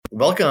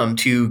Welcome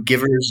to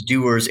Givers,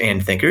 Doers,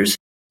 and Thinkers.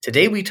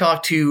 Today we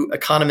talk to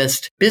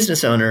economist,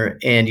 business owner,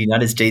 and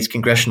United States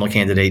congressional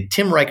candidate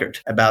Tim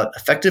Reichert about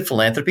effective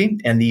philanthropy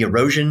and the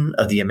erosion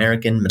of the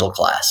American middle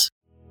class.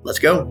 Let's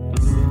go.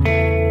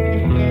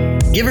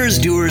 Givers,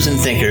 Doers, and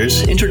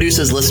Thinkers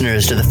introduces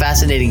listeners to the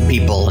fascinating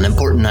people and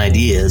important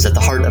ideas at the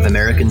heart of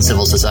American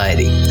civil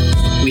society.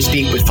 We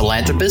speak with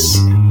philanthropists,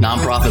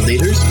 nonprofit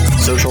leaders,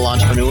 social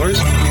entrepreneurs,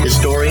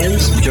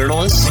 historians,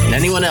 journalists, and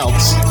anyone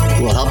else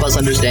who will help us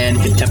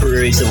understand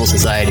contemporary civil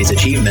society's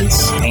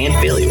achievements and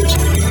failures.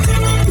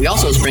 We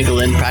also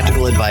sprinkle in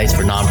practical advice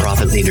for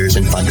nonprofit leaders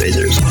and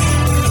fundraisers.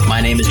 My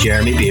name is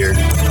Jeremy Beer,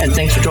 and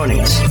thanks for joining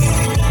us.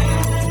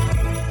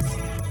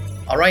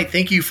 All right.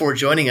 Thank you for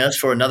joining us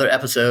for another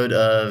episode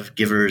of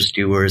Givers,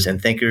 Doers,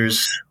 and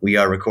Thinkers. We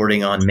are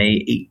recording on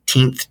May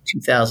 18th,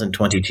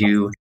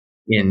 2022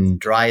 in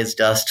dry as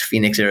dust,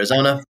 Phoenix,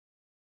 Arizona,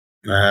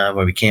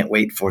 where we can't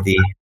wait for the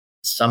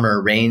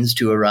summer rains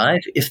to arrive,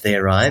 if they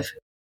arrive.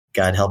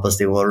 God help us,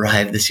 they will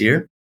arrive this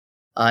year.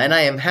 And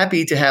I am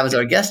happy to have as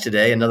our guest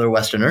today another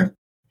Westerner,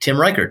 Tim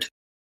Reichert,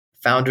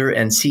 founder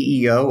and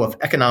CEO of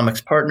Economics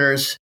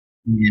Partners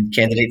and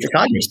candidate for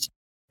Congress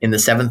in the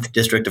 7th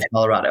District of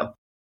Colorado.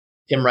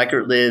 Tim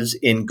Reichert lives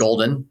in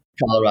Golden,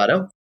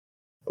 Colorado,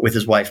 with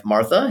his wife,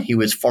 Martha. He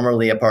was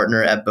formerly a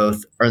partner at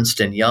both Ernst &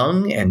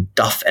 Young and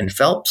Duff &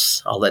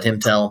 Phelps. I'll let him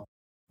tell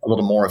a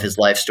little more of his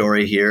life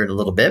story here in a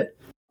little bit.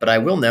 But I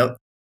will note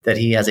that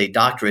he has a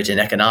doctorate in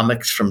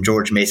economics from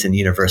George Mason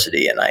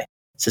University. And I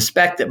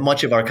suspect that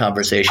much of our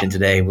conversation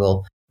today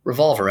will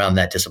revolve around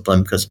that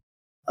discipline because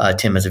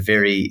Tim has a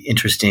very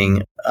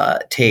interesting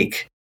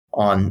take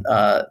on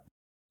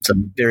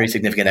some very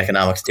significant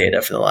economics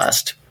data for the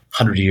last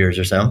 100 years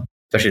or so,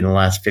 especially in the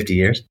last 50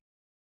 years.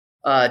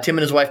 Tim and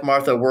his wife,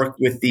 Martha, work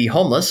with the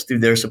homeless through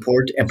their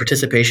support and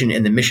participation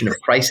in the mission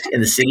of Christ in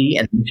the City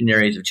and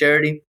Missionaries of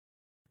Charity.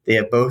 They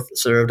have both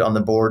served on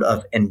the board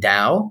of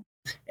Endow,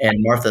 and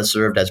Martha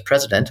served as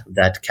president of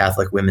that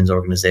Catholic women's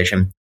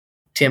organization.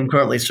 Tim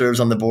currently serves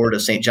on the board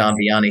of St. John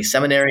Vianney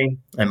Seminary,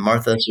 and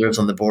Martha serves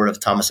on the board of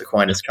Thomas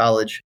Aquinas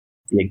College,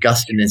 the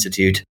Augustine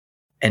Institute,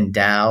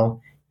 Endow,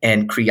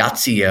 and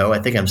Creatio.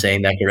 I think I'm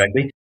saying that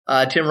correctly.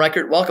 Tim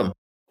Reichert, welcome.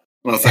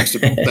 Well, thanks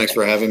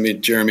for having me,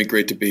 Jeremy.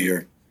 Great to be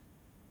here.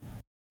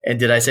 And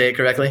did I say it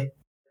correctly?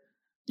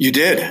 You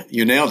did.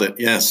 You nailed it.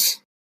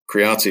 Yes.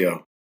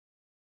 Creatio.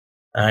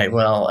 All right.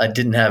 Well, I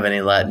didn't have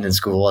any Latin in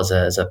school as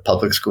a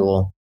public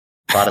school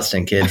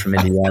Protestant kid from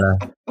Indiana.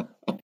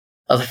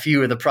 A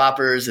few of the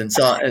propers and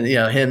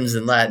hymns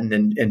in Latin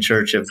and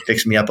church have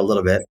fixed me up a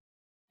little bit.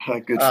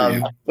 Good for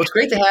you. Well, it's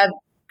great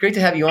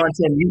to have you on,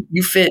 Tim.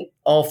 You fit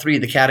all three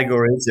of the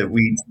categories that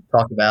we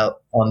talk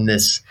about on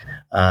this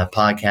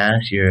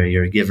podcast.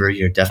 You're a giver,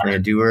 you're definitely a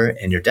doer,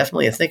 and you're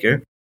definitely a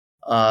thinker.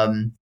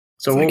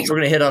 So we're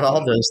going to hit on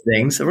all those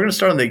things. So we're going to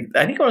start I want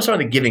to start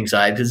on the giving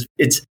side because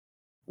it's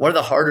one of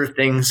the harder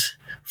things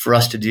for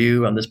us to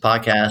do on this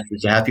podcast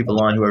is to have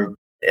people on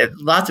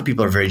lots of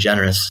people are very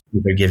generous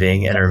with their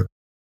giving and are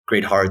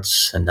great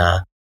hearts and,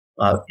 have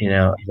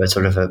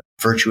sort of a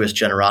virtuous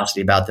generosity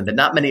about them, but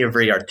not many are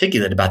very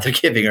articulate about their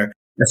giving or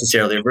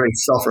necessarily are very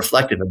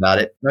self-reflective about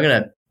it. I'm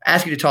going to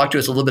ask you to talk to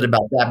us a little bit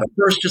about that, but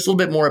first, just a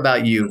little bit more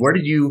about you. Where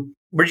did you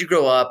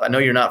grow up? I know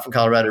you're not from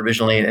Colorado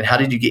originally, and how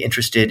did you get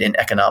interested in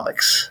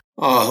economics?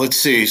 Oh, let's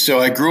see. So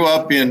I grew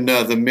up in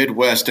the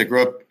Midwest. I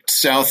grew up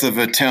south of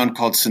a town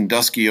called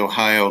Sandusky,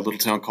 Ohio, a little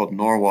town called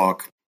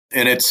Norwalk,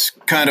 and it's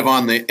kind of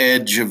on the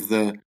edge of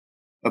the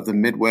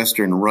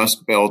Midwestern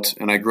Rust Belt.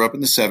 And I grew up in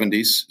the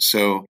 70s,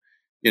 so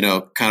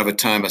kind of a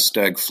time of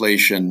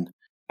stagflation.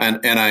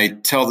 And I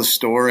tell the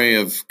story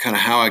of kind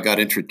of how I got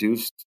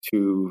introduced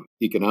to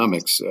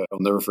economics. I'll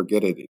never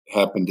forget it. It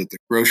happened at the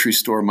grocery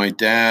store. My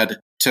dad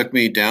took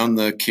me down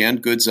the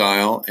canned goods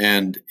aisle,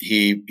 and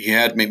he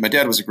had me. My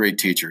dad was a great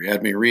teacher. He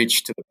had me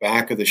reach to the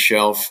back of the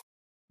shelf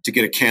to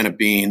get a can of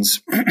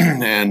beans,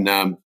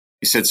 and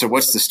he said, "So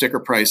what's the sticker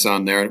price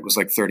on there?" It was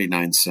like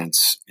 39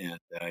 cents. And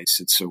I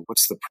said, "So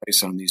what's the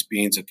price on these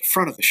beans at the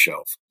front of the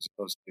shelf?" As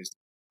opposed to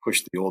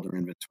push the older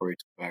inventory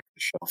to the back of the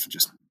shelf and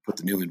just put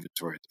the new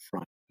inventory at the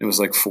front. It was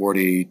like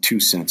 42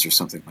 cents or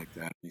something like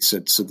that. He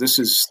said, "So this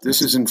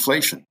is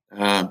inflation."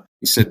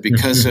 He said,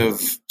 "Because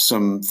of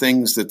some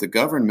things that the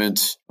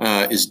government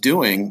is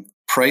doing,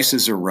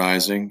 prices are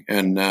rising,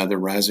 and they're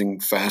rising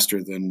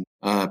faster than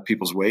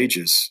people's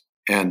wages."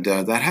 And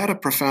that had a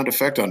profound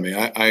effect on me.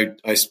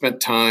 I spent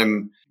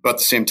time, about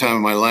the same time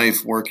in my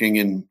life, working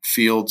in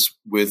fields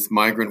with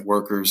migrant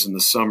workers in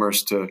the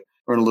summers to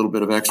earn a little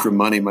bit of extra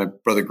money. My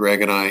brother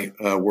Greg and I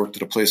worked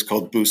at a place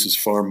called Boose's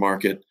Farm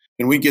Market.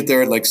 And we'd get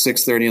there at like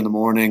 6:30 in the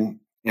morning,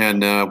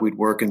 and we'd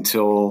work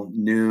until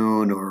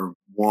noon or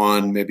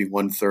 1, maybe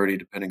 1:30,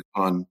 depending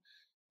upon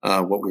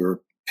what we were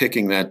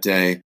picking that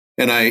day.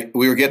 And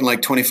we were getting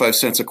like 25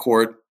 cents a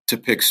quart to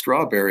pick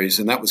strawberries,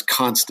 and that was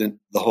constant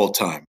the whole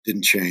time,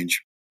 didn't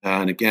change.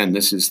 And again,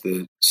 this is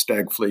the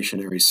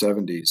stagflationary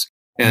 70s.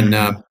 And,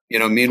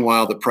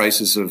 meanwhile, the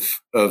prices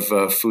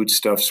of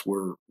foodstuffs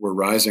were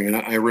rising. And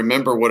I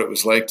remember what it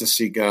was like to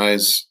see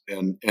guys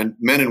and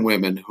men and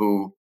women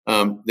who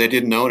they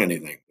didn't own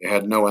anything. They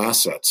had no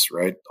assets,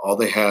 right? All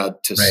they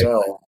had to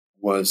sell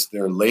was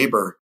their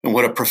labor. And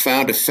what a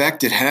profound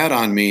effect it had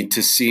on me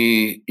to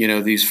see,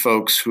 these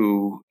folks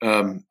who,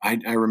 I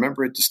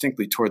remember it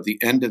distinctly toward the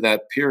end of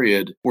that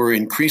period, were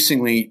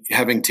increasingly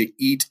having to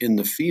eat in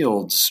the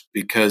fields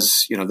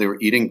because, they were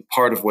eating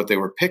part of what they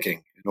were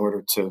picking in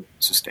order to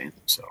sustain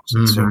themselves.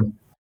 Mm-hmm.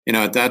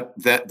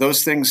 So,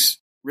 those things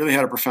really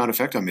had a profound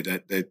effect on me.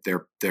 That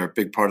they're a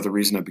big part of the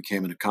reason I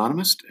became an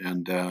economist,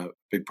 and a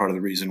big part of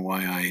the reason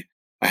why I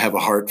have a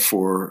heart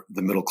for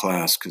the middle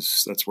class,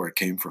 because that's where it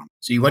came from.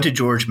 So you went to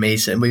George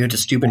Mason. We went to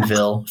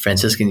Steubenville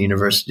Franciscan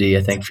University,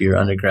 I think, for your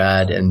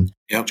undergrad, and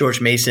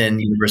George Mason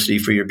University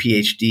for your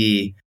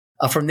PhD.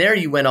 From there,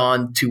 you went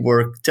on to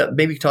work.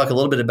 Maybe talk a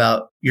little bit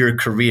about your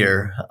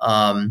career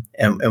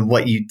and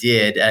what you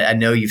did. I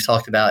know you've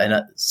talked about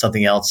and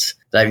something else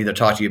that I've either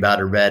talked to you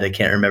about or read. I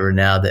can't remember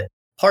now. That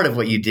part of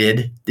what you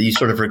did that you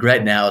sort of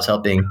regret now is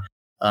helping.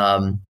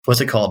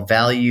 What's it called?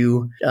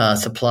 Value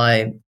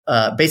supply.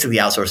 Basically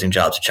outsourcing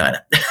jobs to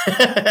China.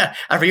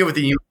 I forget what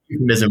the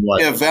euphemism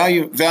was.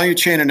 Yeah, value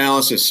chain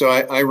analysis. So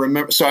I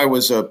remember. So I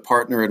was a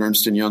partner at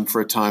Ernst & Young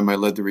for a time. I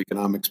led their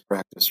economics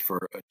practice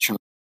for a chunk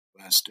of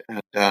the West, and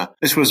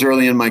this was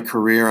early in my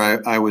career.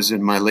 I was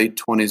in my late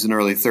 20s and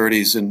early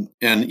 30s, and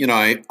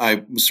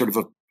I was sort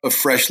of a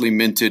freshly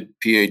minted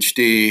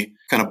PhD.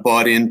 Kind of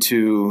bought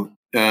into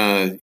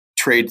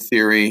trade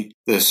theory,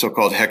 the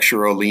so-called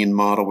Heckscher-Ohlin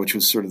model, which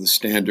was sort of the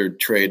standard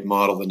trade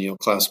model, the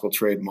neoclassical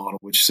trade model,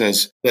 which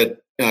says that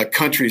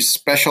countries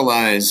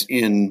specialize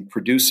in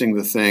producing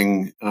the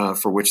thing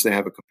for which they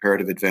have a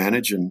comparative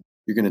advantage, and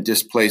you're going to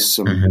displace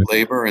some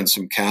labor and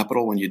some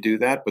capital when you do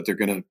that, but they're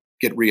going to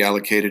get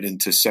reallocated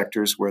into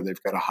sectors where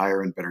they've got a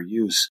higher and better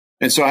use.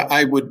 And so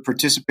I would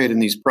participate in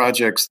these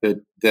projects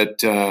that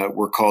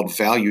were called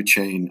value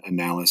chain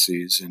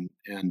analyses,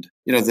 and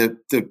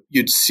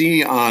you'd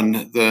see on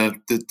the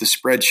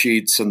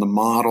spreadsheets and the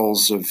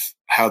models of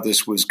how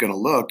this was going to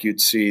look. You'd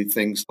see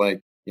things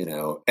like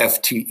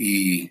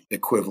FTE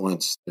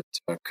equivalents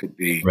that could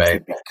be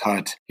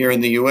cut here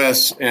in the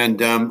U.S.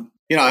 And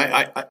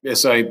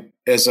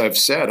as I've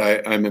said,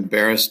 I'm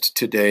embarrassed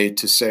today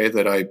to say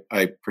that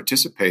I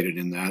participated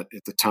in that.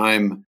 At the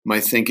time, my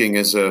thinking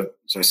as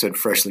I said,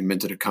 freshly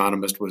minted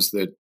economist was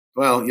that,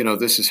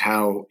 this is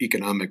how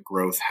economic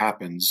growth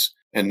happens.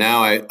 And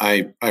now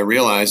I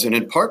realize, and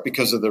in part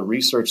because of the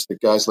research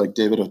that guys like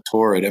David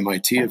Autor at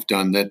MIT have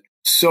done, that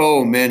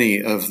so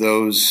many of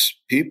those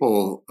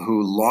people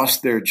who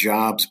lost their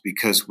jobs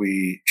because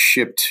we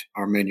shipped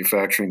our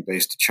manufacturing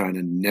base to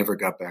China never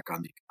got back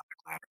on the economic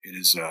ladder.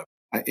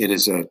 It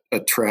is a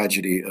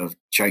tragedy of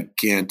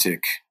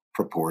gigantic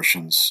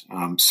proportions.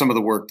 Some of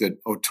the work that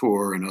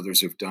Autor and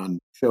others have done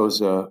shows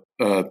a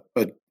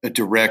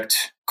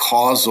direct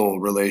causal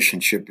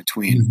relationship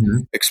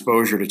between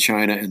exposure to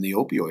China and the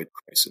opioid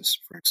crisis,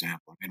 for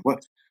example. I mean,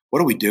 what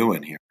are we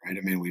doing here, right?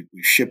 I mean, we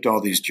shipped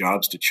all these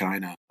jobs to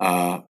China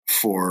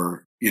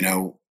for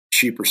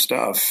cheaper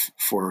stuff,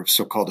 for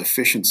so-called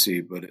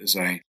efficiency, but as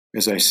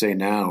I say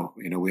now,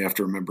 we have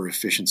to remember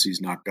efficiency is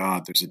not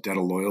God. There's a debt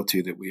of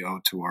loyalty that we owe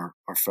to our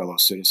fellow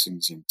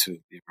citizens and to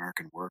the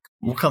American work.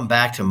 We'll come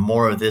back to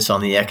more of this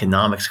on the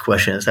economics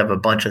questions. I have a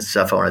bunch of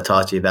stuff I want to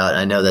talk to you about.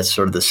 I know that's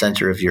sort of the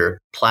center of your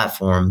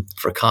platform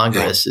for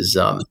Congress is,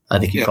 I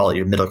think you call it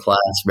your Middle Class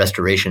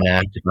Restoration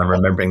Act, if I'm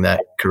remembering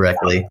that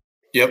correctly.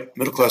 Yep,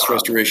 Middle Class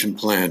Restoration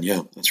Plan.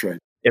 Yeah, that's right.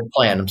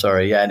 Plan, I'm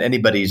sorry. Yeah, and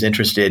anybody who's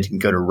interested can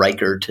go to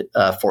Reichert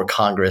for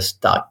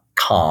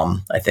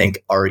Congress.com, I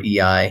think,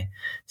 REICHERT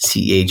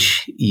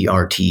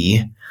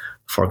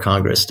for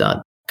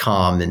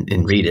Congress.com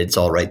and read it. It's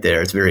all right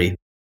there. It's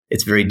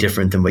very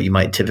different than what you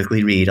might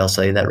typically read. I'll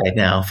say that right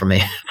now from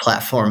a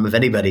platform of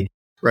anybody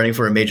running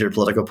for a major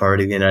political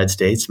party in the United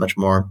States. Much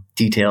more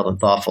detailed and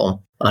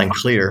thoughtful and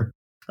clear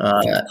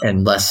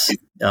and less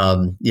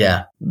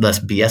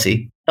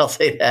BS-y. I'll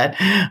say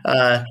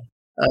that.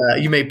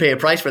 You may pay a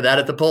price for that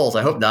at the polls.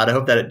 I hope not. I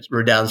hope that it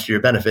redounds to your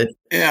benefit.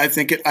 Yeah, I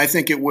think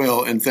it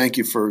will. And thank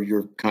you for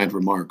your kind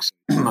remarks.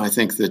 I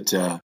think it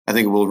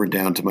will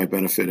redound to my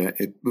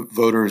benefit.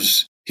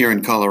 Voters here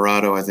in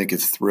Colorado, I think,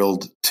 is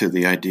thrilled to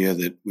the idea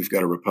that we've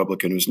got a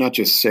Republican who's not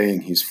just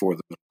saying he's for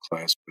the middle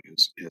class, but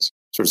has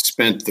sort of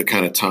spent the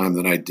kind of time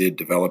that I did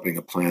developing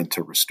a plan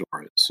to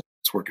restore it. So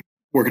it's working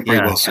pretty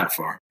well so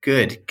far.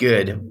 Good.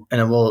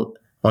 And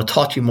I'll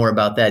talk to you more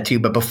about that too.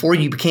 But before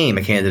you became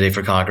a candidate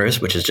for Congress,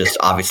 which is just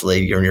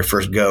obviously you're in your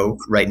first go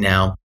right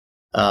now,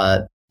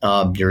 we're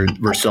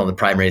still in the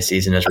primary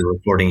season as we're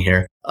reporting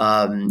here,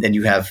 and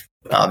you have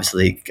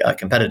obviously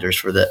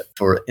competitors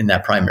in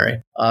that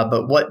primary.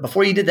 But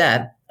before you did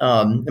that,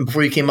 and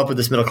before you came up with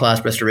this middle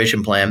class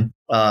restoration plan,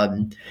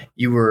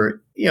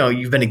 you've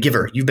been a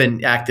giver. You've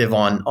been active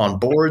on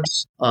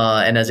boards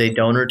and as a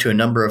donor to a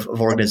number of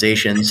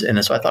organizations.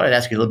 And so I thought I'd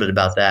ask you a little bit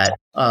about that.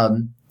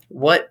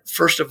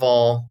 First of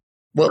all,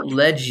 what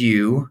led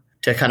you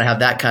to kind of have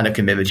that kind of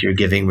commitment to your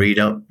giving where you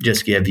don't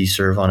just give, you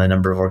serve on a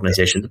number of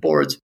organizations,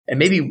 boards, and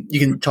maybe you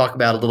can talk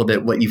about a little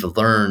bit what you've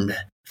learned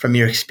from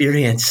your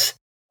experience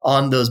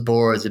on those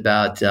boards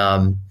about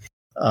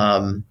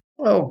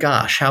oh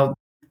gosh,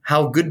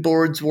 how good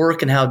boards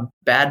work and how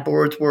bad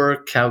boards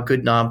work, how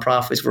good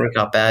nonprofits work,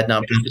 how bad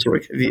nonprofits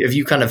work. If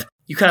you kind of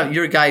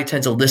you're a guy who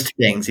tends to list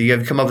things. You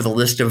have come up with a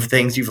list of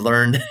things you've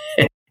learned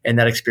in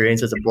that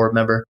experience as a board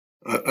member.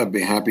 I'd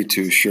be happy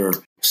to, sure.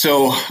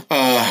 So,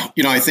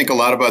 I think a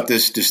lot about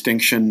this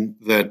distinction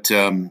that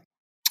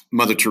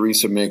Mother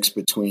Teresa makes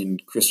between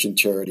Christian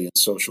charity and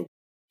social.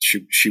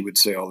 She would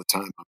say all the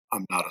time,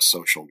 I'm not a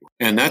social worker.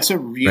 And that's a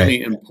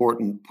really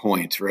important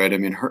point, right? I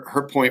mean,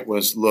 her point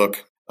was,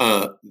 look,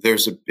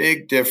 there's a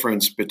big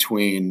difference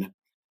between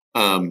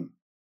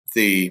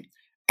the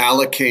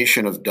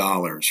allocation of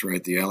dollars,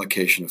 right? The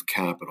allocation of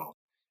capital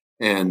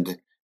and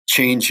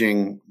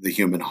changing the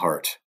human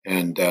heart.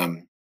 And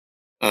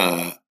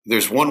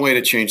there's one way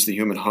to change the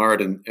human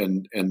heart,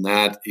 and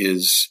that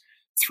is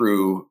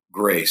through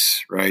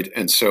grace, right?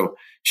 And so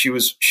she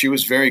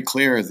was very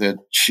clear that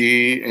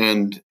she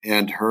and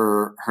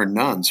her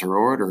nuns, her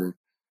order,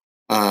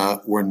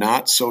 were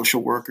not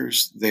social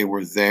workers. They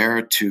were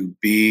there to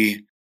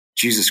be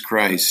Jesus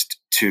Christ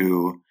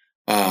to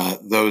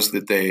those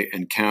that they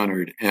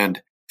encountered.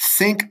 And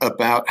think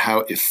about how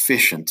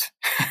efficient,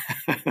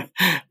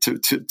 to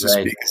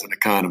speak as an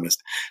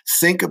economist,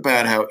 think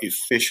about how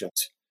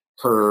efficient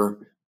her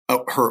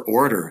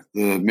order,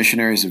 the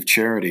Missionaries of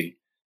Charity,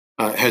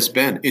 has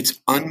been.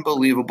 It's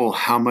unbelievable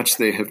how much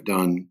they have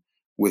done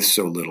with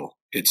so little.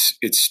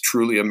 It's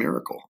truly a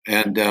miracle.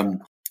 And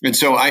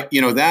so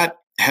that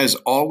has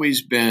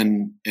always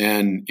been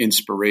an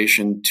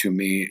inspiration to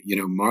me.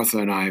 Martha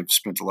and I have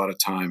spent a lot of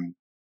time,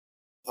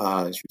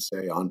 as you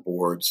say, on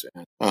boards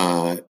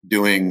and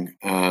doing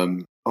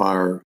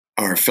our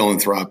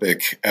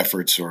philanthropic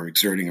efforts, or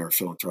exerting our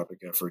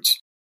philanthropic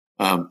efforts,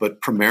 but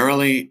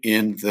primarily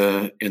in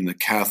the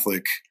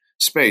Catholic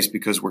space,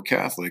 because we're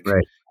Catholic.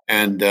 Right.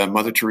 And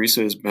Mother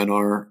Teresa has been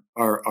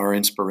our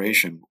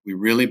inspiration. We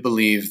really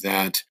believe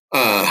that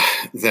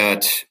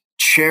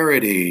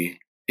charity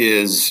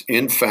is,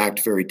 in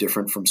fact, very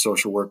different from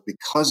social work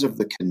because of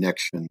the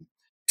connection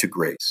to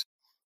grace.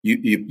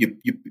 You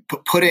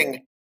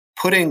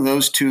putting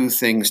those two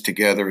things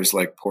together is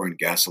like pouring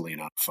gasoline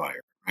on a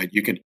fire, right?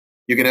 You can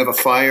have a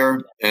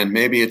fire and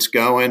maybe it's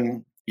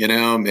going,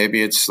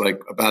 maybe it's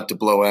like about to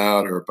blow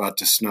out or about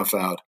to snuff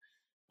out,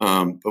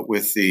 but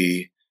with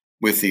the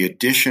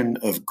addition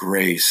of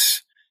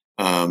grace,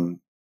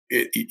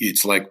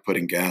 it's like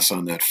putting gas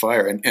on that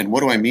fire. And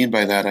what do I mean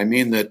by that? I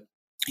mean that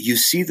you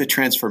see the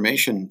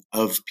transformation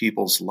of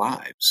people's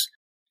lives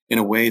in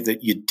a way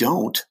that you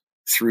don't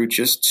through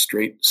just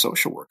straight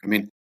social work. I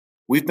mean,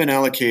 we've been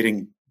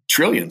allocating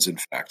trillions, in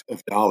fact,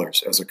 of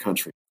dollars as a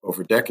country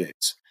over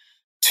decades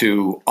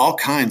to all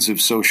kinds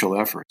of social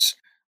efforts.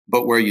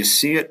 But where you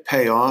see it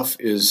pay off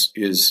is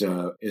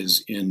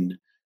in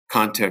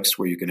context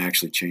where you can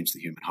actually change the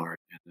human heart,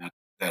 and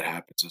that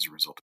happens as a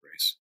result of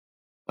grace.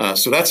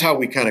 So that's how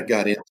we kind of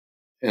got in,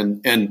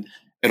 and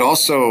it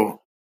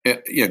also,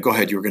 go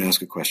ahead. You were going to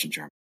ask a question,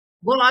 Jeremy.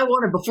 Well, I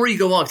wanted, before you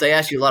go on, because I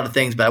asked you a lot of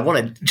things, but I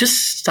want to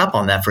just stop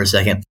on that for a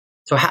second.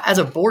 So, as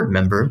a board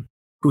member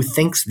who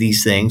thinks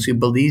these things, who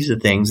believes the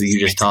things that you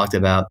just talked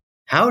about,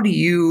 how do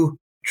you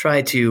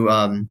try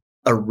to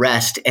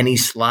arrest any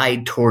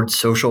slide towards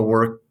social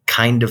work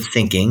kind of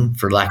thinking,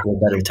 for lack of a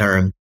better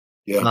term,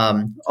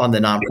 on the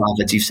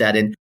nonprofits you've sat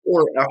in,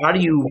 or how do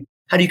you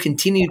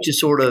continue to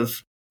sort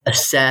of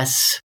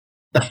assess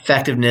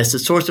effectiveness, the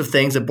sorts of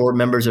things that board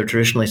members are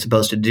traditionally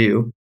supposed to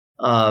do,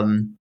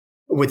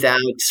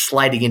 without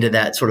sliding into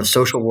that sort of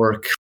social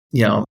work,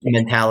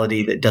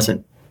 mentality that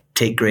doesn't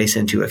take grace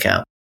into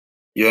account?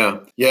 Yeah.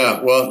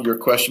 Well, your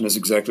question is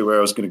exactly where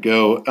I was going to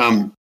go.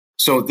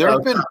 So there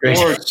have been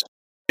boards.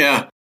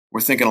 Yeah,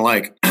 we're thinking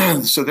alike.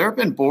 So there have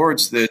been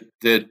boards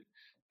that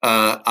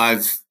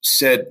I've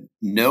said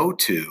no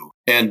to,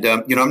 and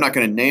I'm not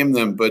going to name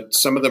them, but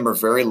some of them are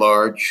very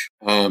large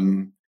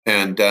and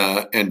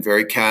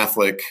very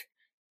Catholic,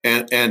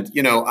 and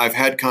I've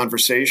had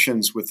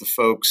conversations with the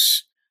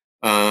folks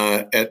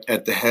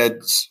at the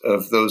heads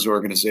of those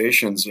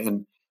organizations,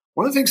 and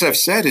one of the things I've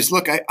said is,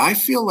 look, I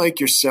feel like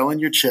you're selling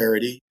your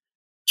charity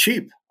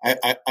cheap.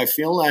 I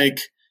feel like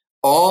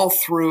all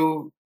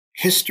through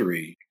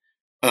history,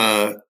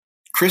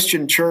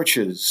 Christian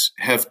churches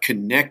have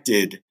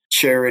connected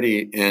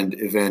charity and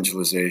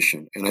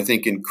evangelization. And I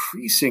think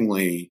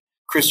increasingly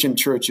Christian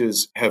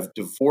churches have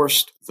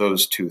divorced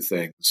those two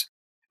things.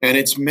 And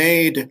it's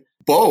made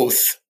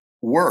both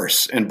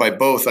worse. And by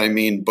both, I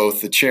mean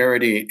both the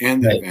charity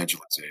and the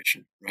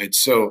evangelization, right?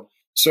 So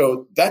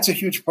that's a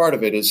huge part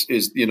of it is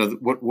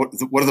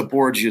what are the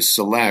boards you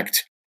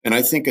select? And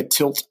I think a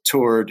tilt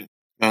toward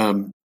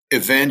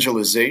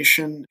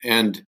evangelization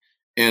and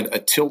a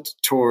tilt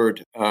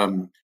toward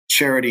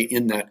charity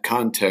in that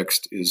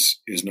context is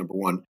number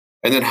one.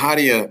 And then how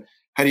do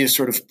you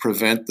sort of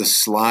prevent the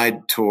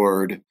slide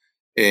toward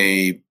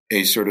a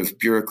sort of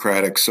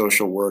bureaucratic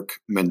social work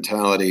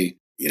mentality?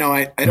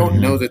 I don't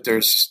know that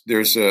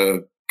there's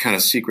a kind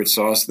of secret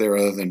sauce there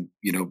other than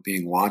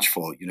being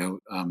watchful.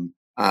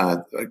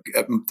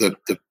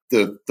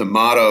 The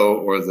motto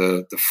or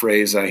the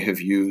phrase I have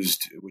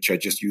used, which I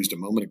just used a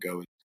moment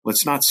ago,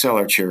 let's not sell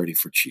our charity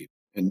for cheap.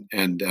 And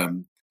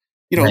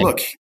Right. look,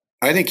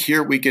 I think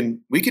here we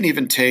can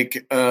even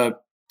take a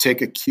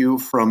cue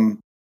from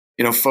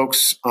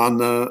folks on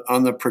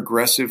the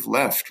progressive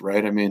left,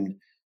 right? I mean,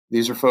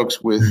 these are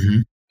folks with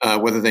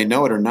Hmm. whether they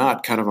know it or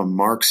not, kind of a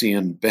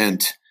Marxian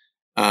bent,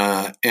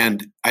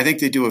 and I think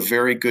they do a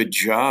very good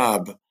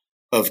job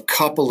of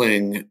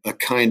coupling a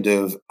kind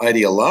of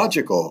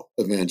ideological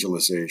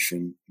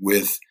evangelization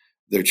with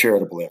their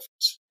charitable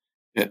efforts,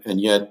 and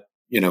yet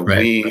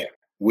Right.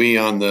 we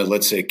on the,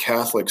 let's say,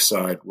 Catholic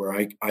side,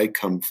 where I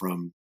come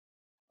from,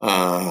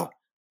 uh,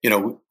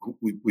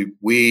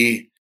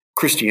 we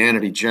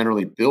Christianity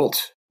generally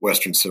built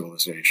Western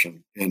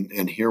civilization,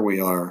 and here we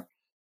are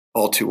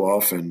all too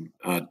often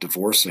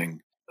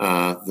divorcing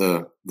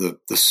the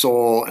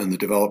soul and the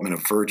development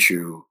of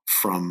virtue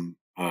from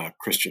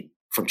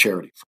from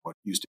charity, from what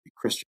used to be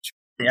Christian.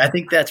 Yeah, I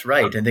think that's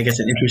right. I think it's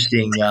an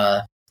interesting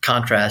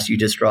contrast you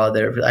just draw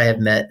there. I have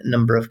met a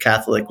number of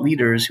Catholic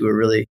leaders who are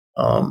really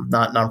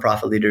not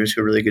nonprofit leaders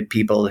who are really good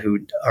people who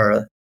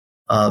are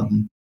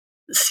um,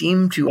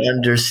 seem to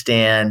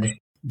understand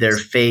their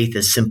faith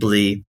as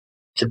simply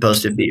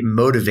supposed to be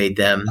motivate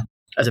them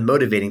as a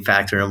motivating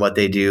factor in what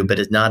they do, but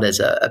it's not as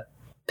a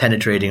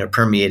penetrating or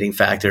permeating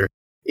factor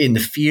in the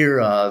fear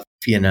of,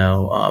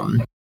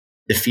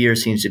 the fear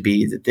seems to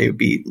be that they would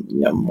be,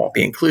 won't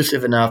be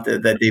inclusive enough,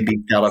 that they'd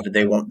be felt up that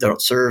they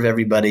don't serve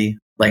everybody,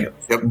 like,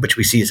 Yep. which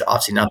we see is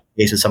obviously not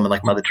the case with someone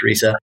like Mother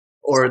Teresa,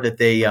 or that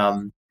they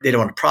don't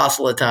want to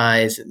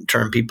proselytize and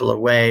turn people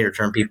away or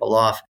turn people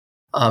off.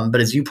 But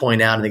as you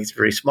point out, I think it's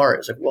very smart.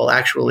 It's like, well,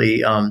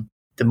 actually,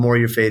 the more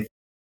your faith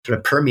sort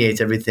of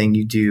permeates everything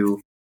you do,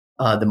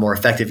 the more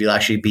effective you'll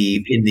actually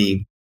be in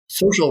the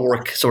social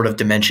work sort of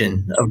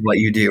dimension of what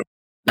you do,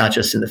 not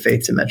just in the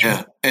faith dimension.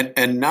 Yeah,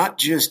 and not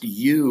just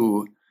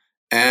you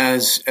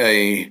as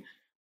a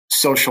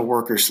social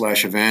worker /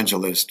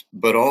 evangelist,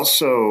 but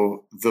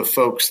also the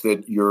folks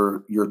that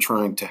you're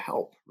trying to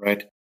help.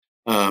 Right?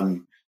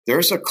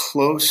 There's a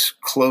close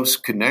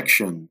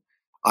connection.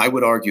 I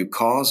would argue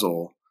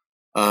causal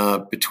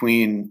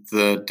between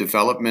the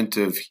development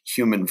of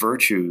human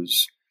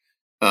virtues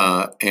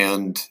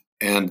and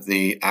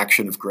the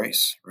action of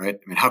grace. Right?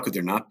 I mean, how could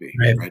there not be?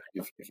 Right. Right?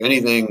 If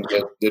anything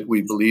that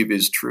we believe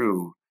is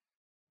true,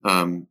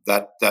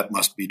 that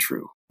must be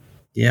true.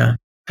 Yeah.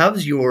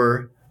 How's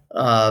your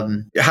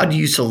how do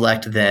you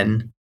select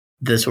then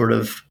the sort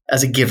of,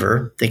 as a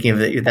giver, thinking of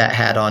that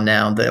hat on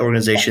now, the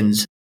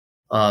organizations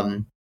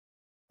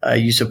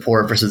you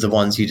support versus the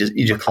ones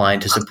you decline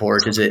to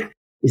support? Is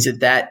it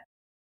that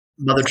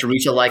Mother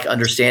Teresa like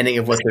understanding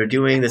of what they're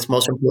doing that's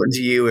most important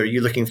to you? Or are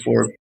you looking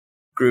for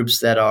groups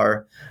that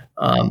are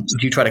do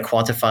you try to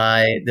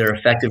quantify their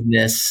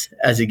effectiveness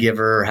as a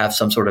giver, or have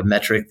some sort of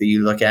metric that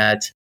you look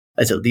at?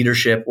 As a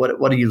leadership, what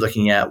are you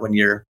looking at when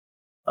you're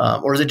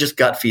or is it just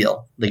gut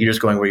feel, like you're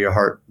just going where your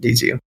heart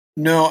leads you?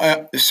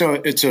 No, so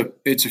it's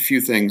a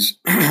few things.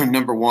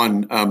 Number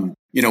one,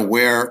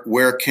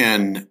 where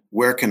can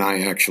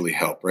I actually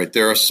help? Right,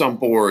 there are some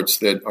boards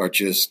that are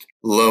just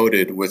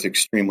loaded with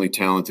extremely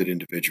talented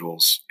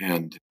individuals,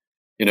 and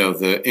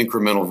the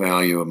incremental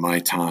value of my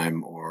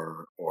time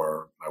or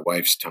my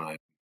wife's time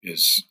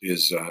is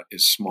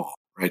small.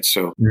 Right,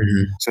 so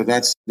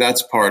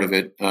that's part of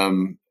it.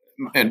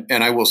 And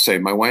I will say,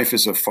 my wife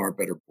is a far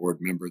better board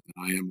member than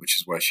I am, which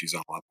is why she's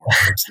on a lot more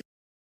boards.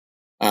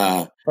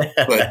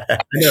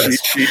 But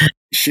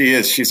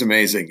she's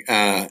amazing.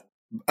 But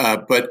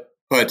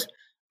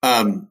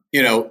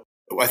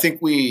I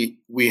think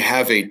we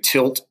have a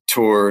tilt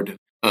toward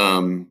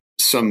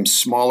some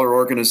smaller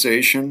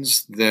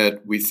organizations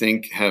that we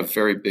think have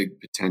very big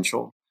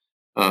potential.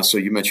 So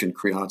you mentioned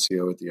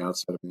Creatio at the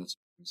outset. I mean, that's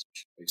an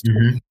organization based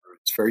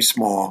it's very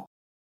small,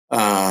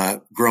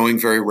 growing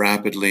very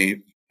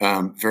rapidly,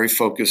 very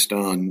focused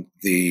on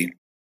the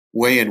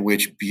way in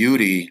which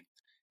beauty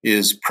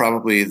is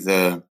probably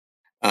the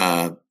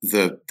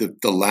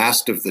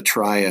last of the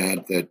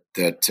triad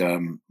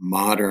that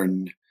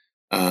modern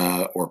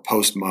or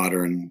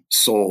postmodern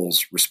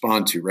souls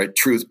respond to. Right,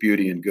 truth,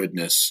 beauty, and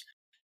goodness.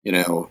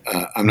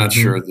 I'm not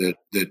sure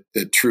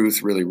that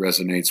truth really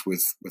resonates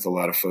with a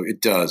lot of folks.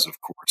 It does, of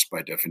course,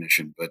 by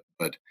definition, but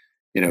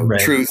Right.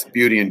 truth,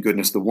 beauty, and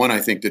goodness. The one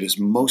I think that is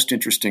most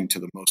interesting to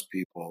the most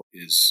people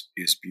is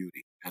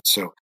beauty, and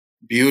so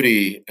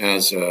beauty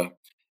as a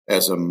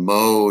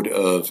mode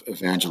of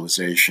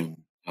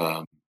evangelization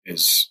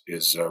is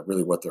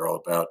really what they're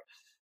all about.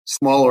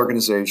 Small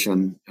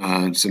organization.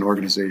 It's an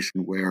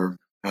organization where,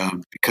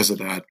 because of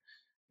that,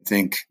 I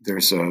think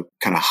there's a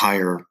kind of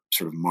higher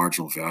sort of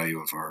marginal value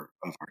of our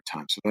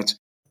time. So that's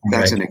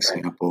Right. an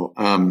example.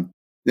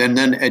 Then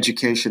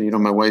education.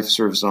 My wife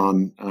serves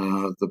on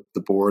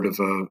the board of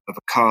a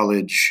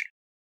college,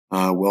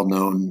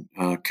 well-known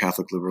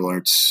Catholic liberal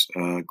arts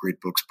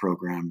great books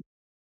program,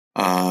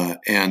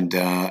 and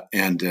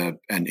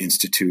an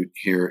institute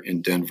here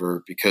in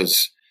Denver,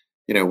 because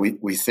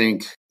we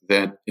think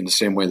that in the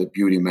same way that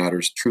beauty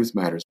matters, truth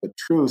matters, but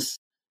truth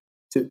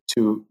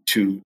to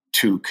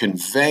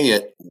convey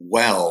it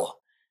well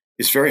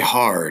very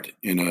hard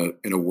in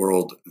a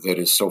world that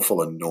is so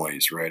full of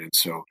noise, right? And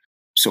so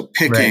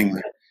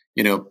picking,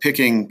 Right.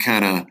 picking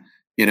kind of,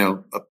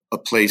 a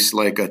place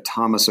like a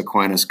Thomas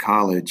Aquinas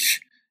College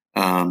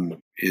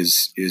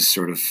is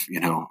sort of,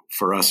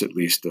 for us at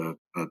least, a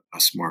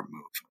smart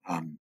move.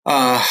 I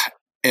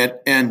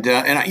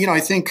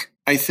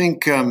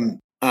think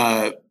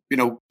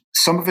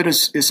some of it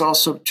is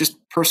also just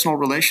personal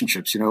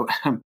relationships. A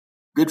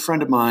good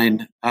friend of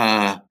mine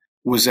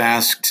was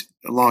asked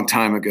a long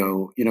time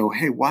ago,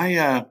 hey,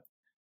 why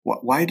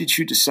did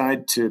you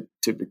decide to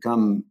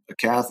become a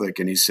Catholic?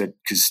 And he said,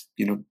 because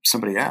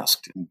somebody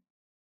asked, and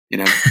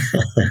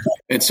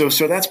and so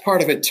that's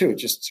part of it too,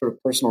 just sort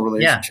of personal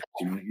relationships.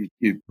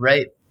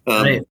 Right.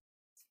 Right.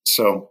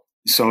 So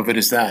some of it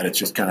is that it's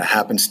just kind of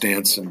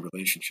happenstance and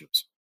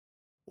relationships.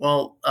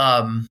 Well,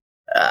 your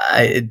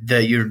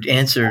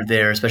answer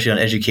there, especially on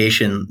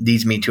education,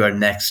 leads me to our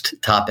next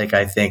topic,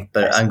 I think.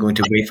 But I'm going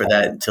to wait for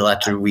that until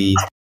after we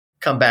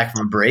come back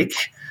from a break,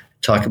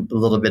 talk a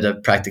little bit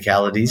of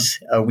practicalities.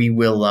 We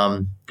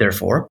will,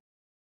 therefore,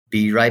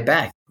 be right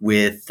back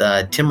with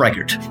Tim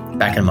Reichert.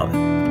 Back in a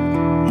moment.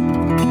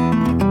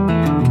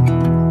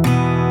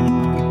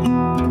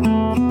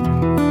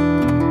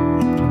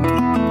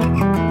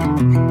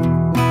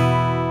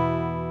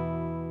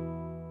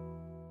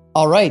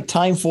 All right,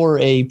 time for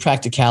a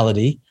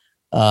practicality.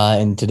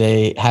 And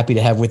today, happy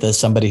to have with us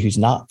somebody who's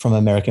not from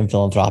American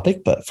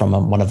Philanthropic, but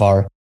from one of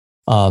our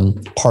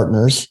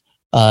partners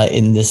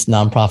in this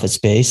nonprofit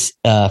space,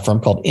 firm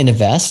called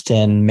Innovest.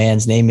 And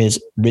man's name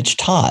is Rich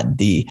Todd,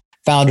 the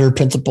founder,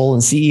 principal,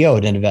 and CEO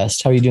at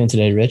Innovest. How are you doing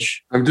today,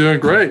 Rich? I'm doing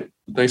great.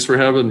 Thanks for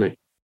having me.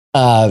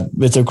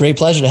 It's a great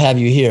pleasure to have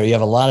you here. You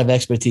have a lot of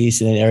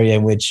expertise in an area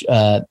in which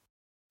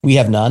we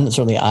have none.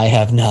 Certainly I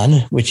have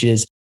none, which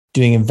is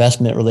doing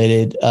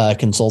investment-related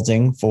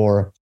consulting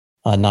for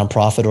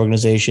nonprofit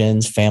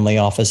organizations, family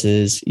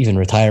offices, even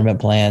retirement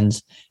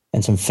plans,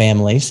 and some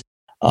families.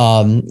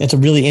 It's a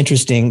really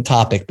interesting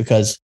topic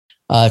because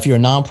if you're a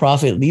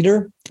nonprofit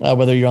leader,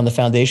 whether you're on the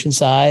foundation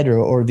side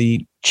or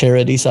the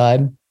charity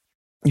side,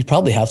 you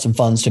probably have some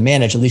funds to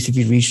manage, at least if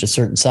you've reached a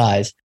certain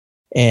size.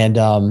 And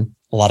a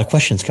lot of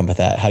questions come with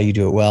that. How do you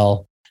do it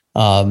well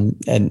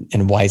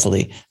and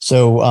wisely?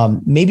 So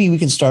maybe we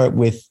can start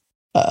with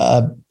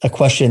a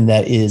question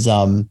that is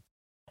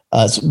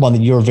one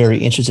that you're very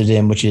interested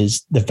in, which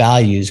is the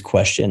values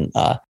question.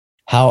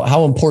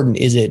 How important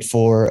is it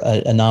for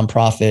a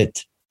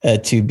nonprofit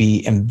to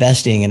be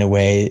investing in a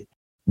way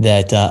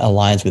that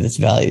aligns with its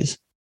values?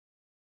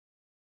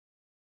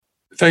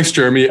 Thanks,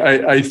 Jeremy.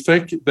 I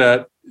think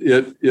that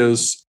it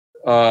is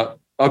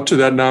up to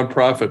that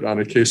nonprofit on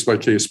a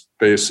case-by-case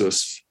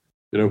basis.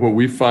 What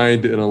we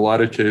find in a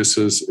lot of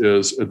cases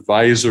is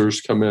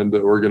advisors come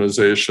into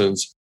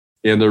organizations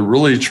and they're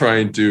really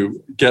trying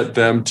to get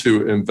them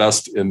to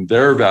invest in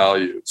their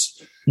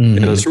values. Mm-hmm.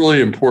 And it's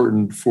really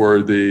important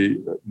for the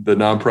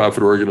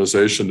nonprofit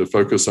organization to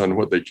focus on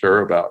what they care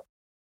about.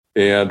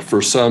 And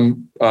for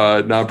some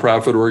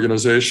nonprofit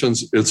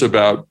organizations, it's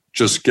about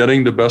just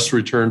getting the best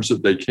returns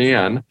that they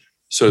can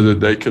so that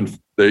they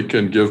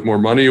can give more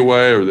money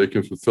away or they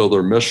can fulfill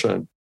their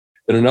mission.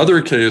 And in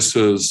other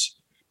cases,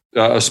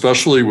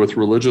 especially with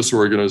religious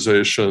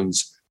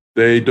organizations,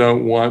 they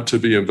don't want to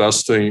be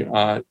investing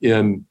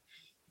in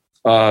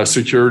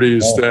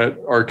securities that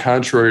are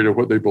contrary to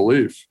what they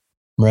believe.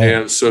 Right.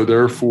 And so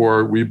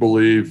therefore, we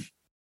believe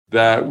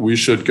that we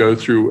should go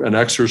through an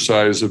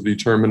exercise of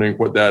determining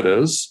what that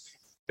is.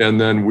 And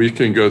then we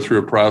can go through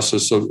a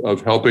process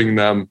of helping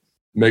them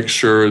make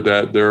sure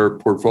that their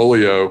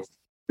portfolio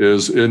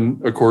is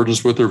in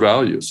accordance with their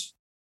values.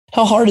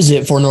 How hard is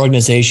it for an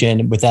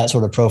organization with that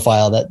sort of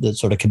profile, that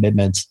sort of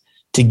commitments,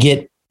 to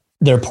get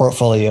their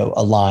portfolio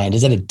aligned?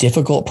 Is that a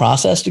difficult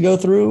process to go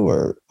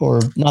through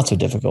or not so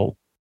difficult?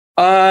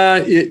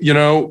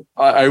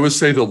 I would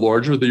say the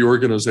larger the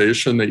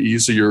organization, the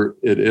easier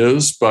it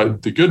is.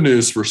 But the good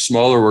news for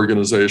smaller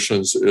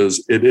organizations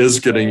is it is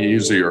getting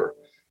easier.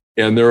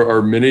 And there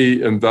are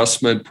many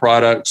investment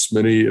products,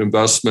 many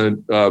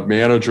investment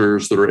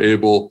managers that are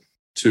able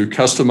to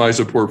customize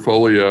a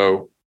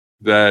portfolio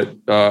that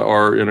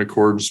are in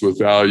accordance with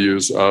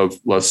values of,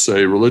 let's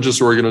say,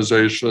 religious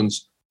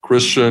organizations,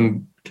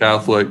 Christian,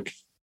 Catholic.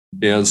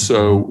 And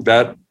so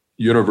that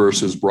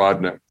universe is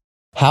broadening.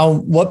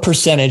 What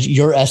percentage,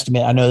 your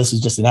estimate, I know this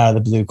is just an out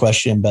of the blue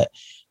question, but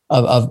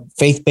of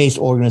faith-based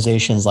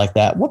organizations like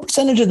that, what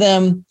percentage of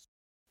them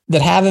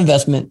that have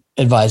investment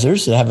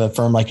advisors, that have a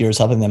firm like yours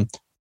helping them,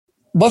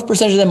 what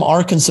percentage of them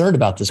are concerned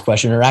about this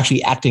question or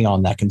actually acting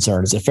on that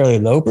concern? Is it a fairly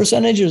low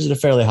percentage or is it a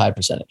fairly high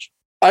percentage?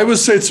 I would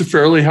say it's a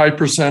fairly high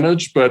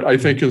percentage, but I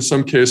think in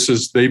some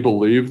cases they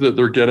believe that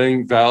they're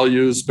getting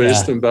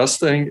values-based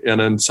investing.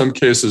 And in some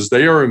cases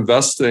they are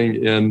investing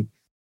in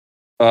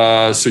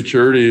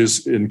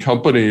securities in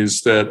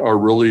companies that are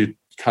really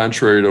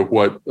contrary to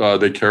what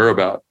they care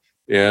about.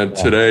 And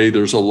today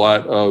there's a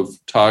lot of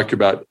talk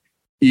about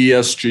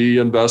ESG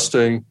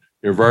investing,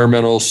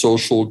 environmental,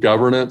 social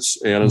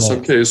governance. And in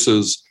some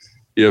cases,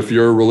 if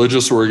you're a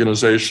religious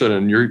organization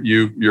and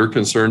you're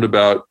concerned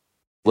about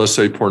let's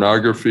say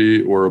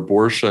pornography or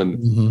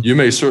abortion, you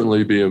may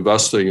certainly be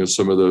investing in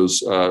some of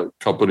those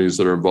companies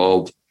that are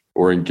involved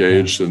or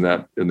engaged in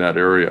that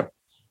area.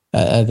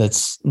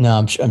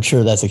 I'm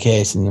sure that's the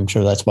case, and I'm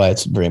sure that's why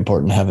it's very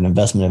important to have an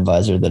investment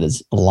advisor that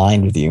is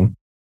aligned with you.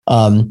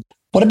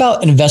 What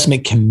about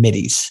investment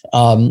committees?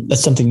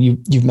 That's something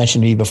you've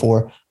mentioned to me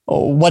before.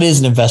 What is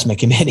an investment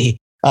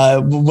committee?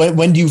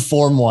 When do you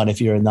form one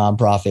if you're a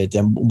nonprofit,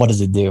 and what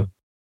does it do?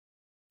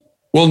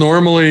 Well,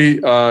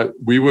 normally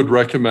we would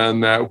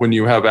recommend that when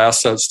you have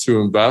assets to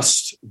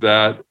invest,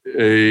 that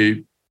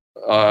a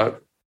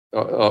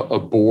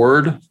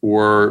board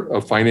or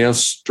a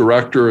finance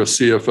director, a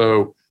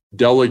CFO,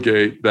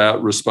 delegate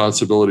that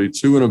responsibility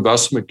to an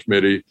investment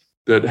committee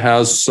that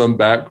has some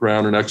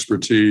background and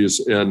expertise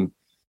in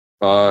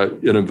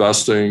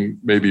investing,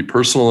 maybe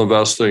personal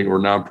investing or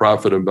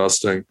nonprofit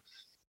investing.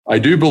 I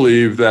do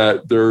believe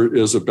that there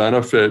is a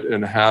benefit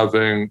in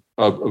having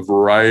a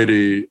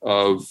variety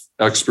of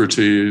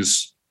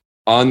expertise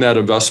on that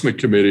investment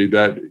committee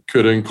that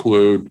could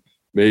include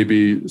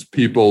maybe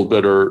people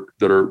that are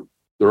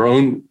their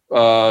own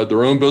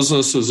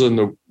businesses in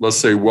the, let's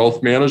say,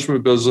 wealth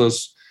management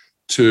business,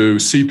 to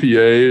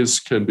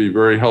CPAs can be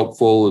very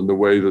helpful in the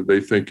way that they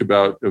think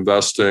about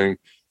investing,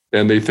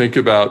 and they think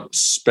about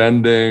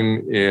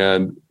spending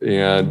and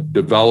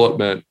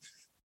development,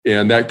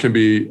 and that can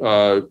be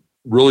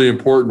really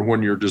important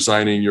when you're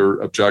designing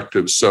your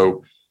objectives.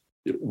 So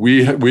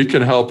we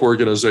can help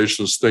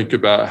organizations think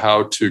about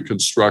how to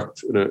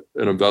construct an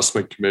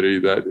investment committee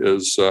that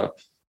is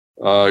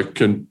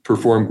can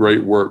perform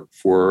great work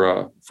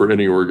for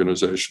any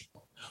organization.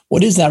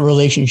 What is that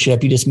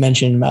relationship? You just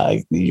mentioned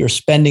your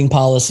spending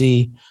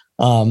policy,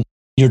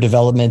 your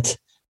development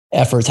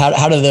efforts.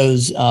 How do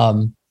those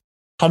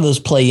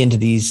play into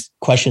these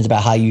questions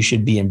about how you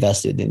should be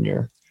invested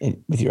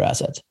with your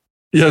assets?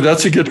 Yeah,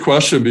 that's a good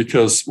question,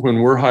 because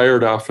when we're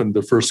hired, often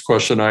the first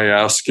question I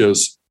ask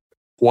is,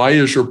 why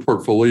is your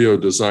portfolio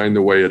designed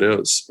the way it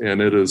is?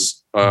 And it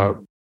is,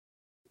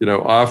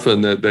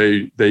 often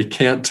that they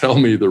can't tell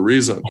me the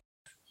reason.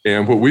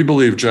 And what we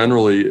believe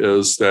generally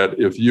is that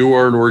if you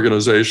are an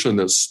organization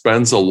that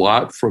spends a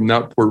lot from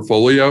that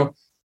portfolio,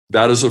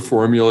 that is a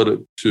formula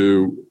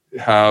to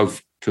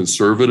have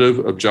conservative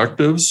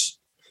objectives.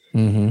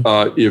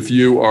 If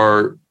you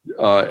are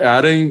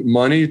adding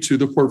money to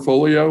the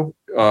portfolio,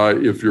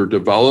 if your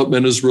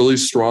development is really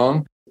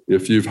strong,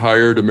 if you've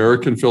hired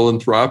American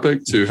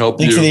Philanthropic to help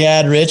Thanks for the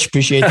ad, Rich.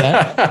 Appreciate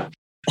that.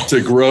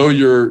 To grow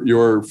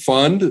your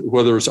fund,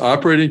 whether it's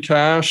operating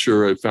cash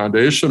or a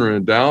foundation or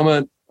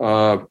endowment,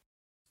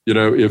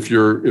 if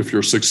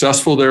you're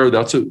successful there,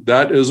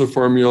 that is a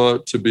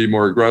formula to be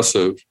more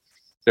aggressive.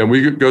 And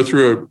we go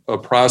through a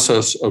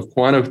process of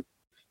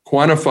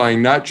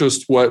quantifying not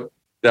just what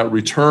that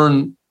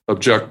return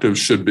objective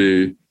should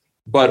be,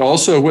 but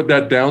also what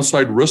that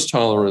downside risk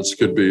tolerance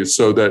could be,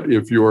 so that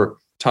if your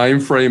time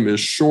frame is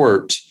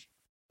short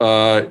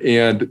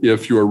and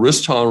if your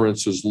risk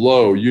tolerance is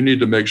low, you need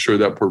to make sure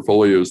that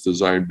portfolio is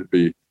designed to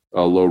be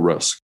low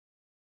risk.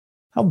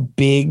 How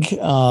big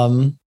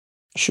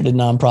should a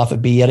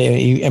nonprofit be?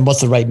 And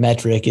what's the right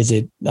metric? Is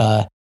it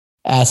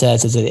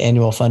assets? Is it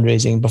annual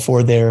fundraising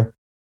before they're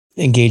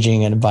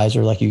engaging an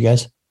advisor like you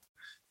guys?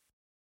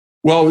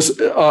 Well,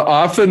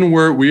 often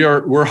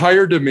we're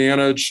hired to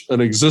manage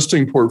an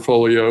existing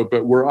portfolio,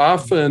 but we're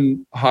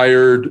often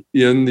hired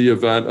in the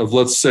event of,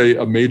 let's say,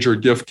 a major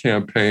gift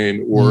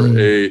campaign or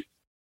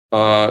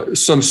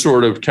some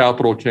sort of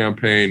capital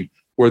campaign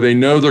where they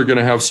know they're going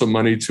to have some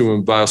money to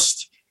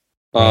invest.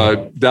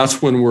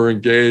 That's when we're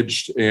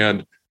engaged,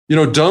 and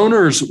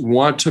donors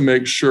want to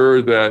make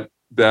sure that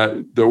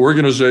the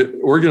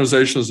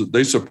organizations that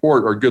they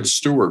support are good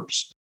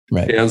stewards,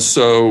 right? And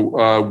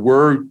so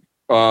we're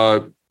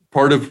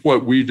part of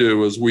what we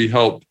do is we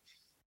help,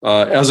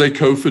 as a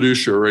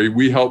co-fiduciary,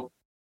 we help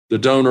the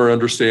donor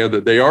understand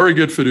that they are a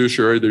good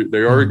fiduciary, they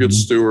are a good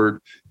steward,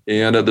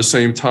 and at the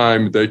same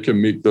time, they can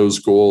meet those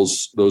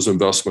goals, those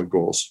investment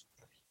goals.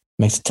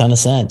 Makes a ton of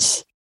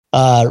sense.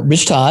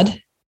 Rich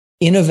Todd,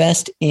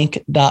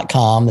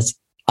 Innovestinc.com. That's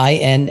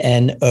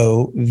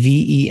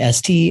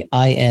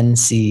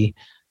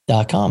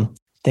INNOVESTINC.com.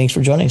 Thanks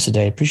for joining us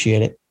today.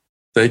 Appreciate it.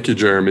 Thank you,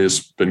 Jeremy.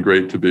 It's been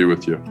great to be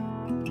with you.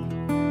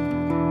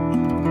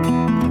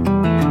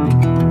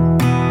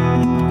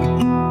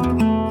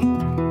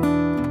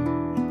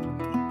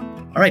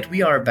 All right,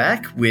 we are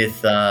back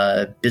with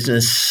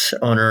business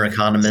owner,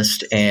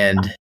 economist,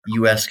 and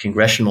U.S.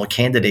 congressional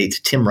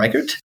candidate Tim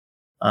Reichert.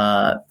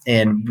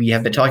 And we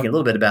have been talking a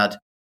little bit about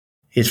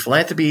his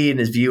philanthropy and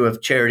his view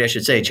of charity. I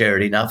should say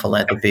charity, not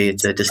philanthropy.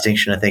 It's a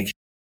distinction I think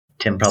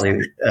Tim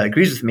probably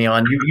agrees with me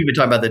on. You've been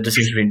talking about the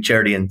distinction between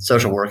charity and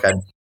social work. I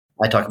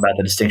talk about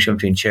the distinction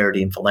between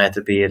charity and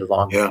philanthropy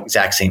along the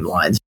exact same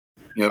lines.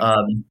 Yep.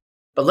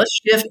 But let's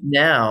shift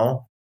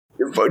now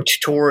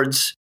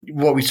towards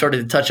what we started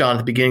to touch on at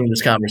the beginning of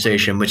this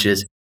conversation, which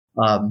is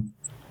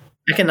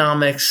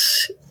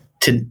economics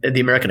to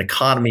the American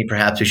economy,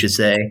 perhaps we should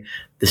say,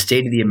 the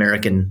state of the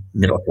American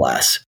middle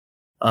class.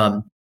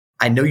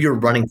 I know you're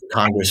running for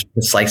Congress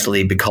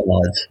precisely because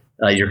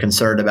you're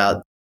concerned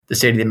about the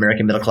state of the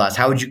American middle class.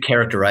 How would you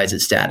characterize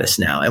its status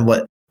now? And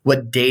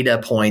what data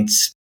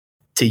points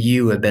to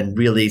you have been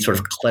really sort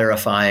of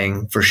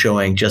clarifying for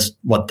showing just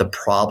what the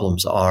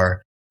problems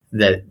are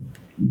that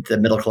the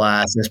middle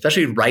class and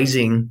especially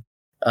rising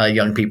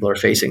young people are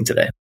facing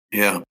today?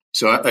 Yeah.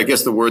 So I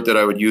guess the word that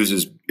I would use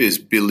is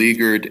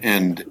beleaguered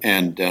and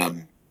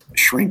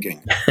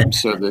shrinking.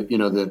 So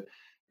the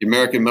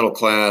American middle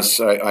class,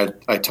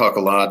 I talk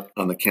a lot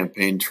on the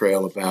campaign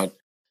trail about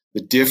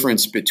the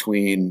difference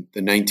between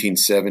the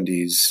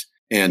 1970s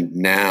and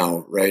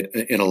now, right?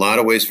 In a lot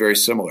of ways, very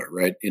similar,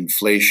 right?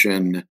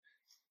 Inflation,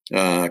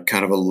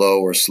 kind of a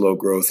low or slow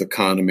growth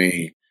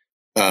economy,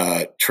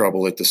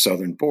 trouble at the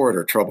southern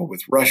border, trouble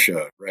with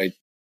Russia, right?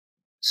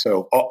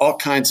 So all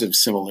kinds of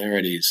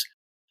similarities.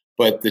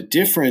 But the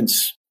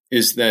difference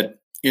is that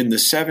in the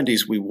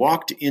 70s, we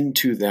walked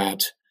into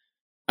that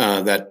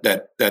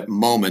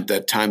moment,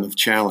 that time of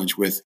challenge,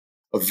 with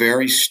a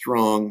very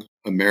strong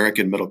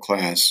American middle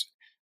class,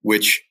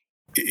 which,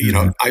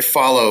 I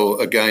follow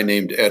a guy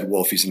named Ed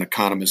Wolfe. He's an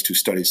economist who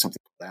studies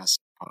something called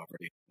asset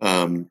poverty.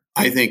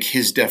 I think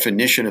his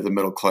definition of the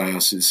middle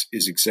class is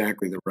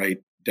exactly the right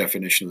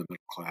definition of the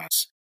middle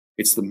class.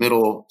 It's the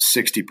middle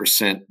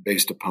 60%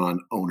 based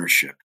upon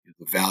ownership,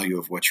 the value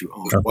of what you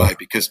own. Okay. Why?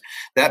 Because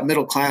that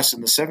middle class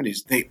in the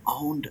 70s, they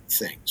owned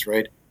things,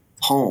 right?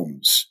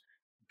 Homes,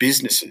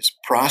 businesses,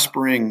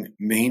 prospering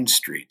main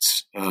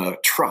streets,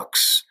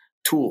 trucks,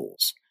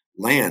 tools,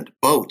 land,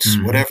 boats,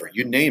 whatever,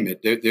 you name it.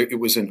 It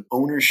was an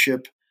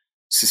ownership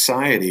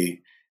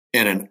society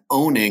and an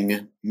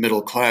owning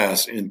middle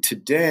class. And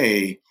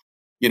today,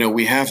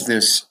 we have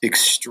this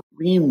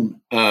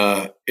extreme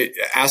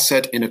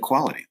asset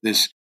inequality,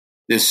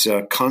 this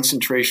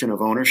concentration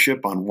of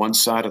ownership on one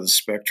side of the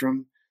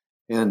spectrum,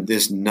 and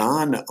this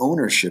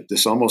non-ownership,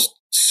 this almost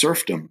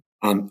serfdom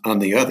on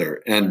the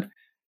other. And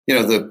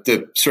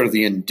the sort of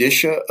the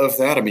indicia of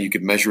that, I mean, you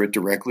could measure it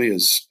directly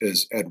as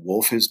Ed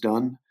Wolfe has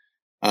done.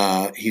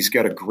 He's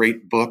got a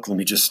great book. Let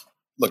me just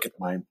look at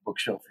my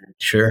bookshelf here.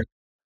 Sure.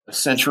 A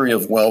Century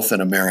of Wealth in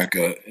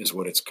America is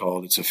what it's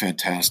called. It's a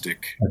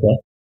fantastic,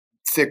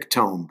 thick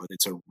tome, but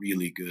it's a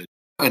really good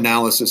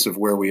analysis of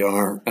where we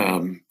are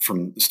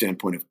from the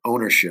standpoint of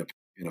ownership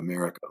in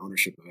America,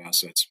 ownership of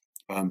assets.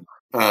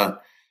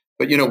 But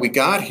we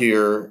got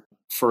here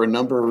for a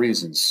number of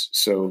reasons.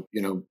 So,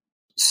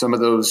 some of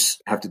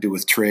those have to do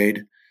with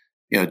trade.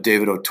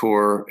 David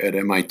Autor at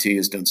MIT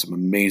has done some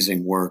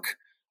amazing work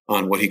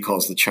on what he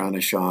calls the China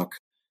shock,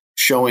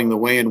 showing the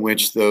way in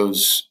which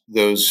those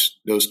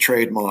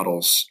trade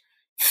models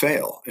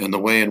fail, and the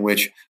way in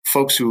which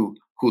folks who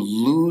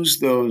lose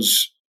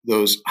those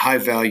high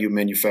value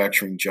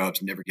manufacturing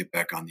jobs never get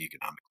back on the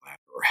economic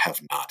ladder, or have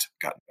not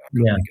gotten back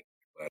on the economic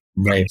ladder.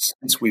 Right.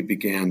 Since we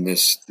began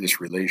this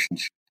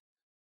relationship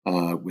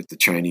with the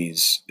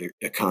Chinese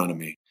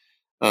economy.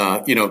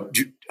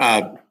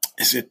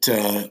 Is it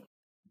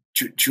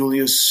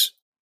Julius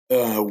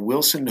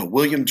Wilson? No,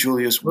 William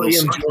Julius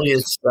Wilson. William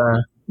Julius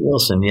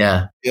Wilson,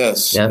 yeah.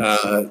 Yes, yep.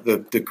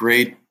 The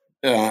great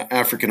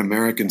African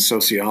American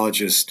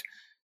sociologist.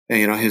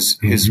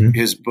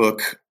 His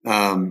book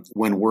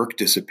When Work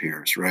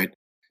Disappears, right?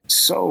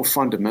 So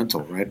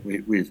fundamental, right?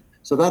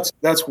 So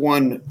that's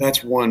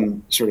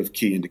one sort of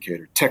key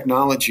indicator.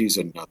 Technology is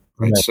another,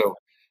 right? So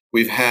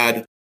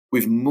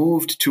we've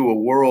moved to a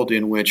world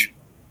in which,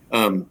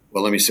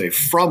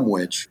 from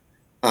which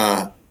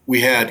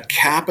we had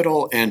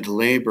capital and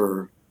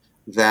labor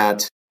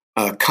that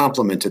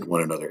complemented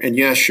one another. And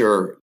yeah,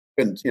 sure,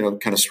 been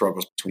kind of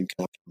struggles between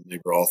capital and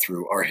labor all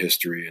through our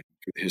history and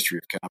through the history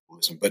of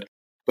capitalism, but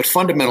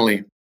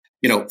fundamentally,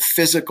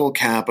 physical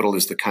capital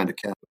is the kind of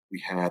capital we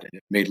had, and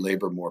it made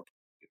labor more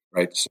productive,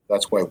 right? So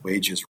that's why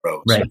wages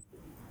rose. Right.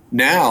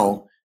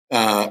 Now,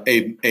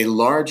 a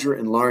larger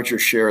and larger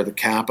share of the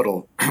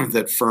capital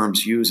that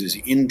firms use is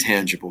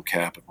intangible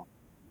capital,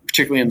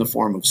 particularly in the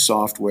form of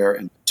software,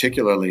 and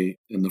particularly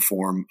in the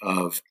form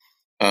of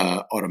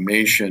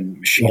automation,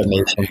 machine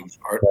learning,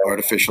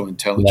 artificial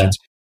intelligence.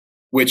 Yeah.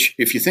 Which,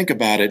 if you think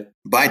about it,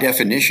 by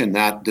definition,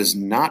 that does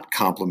not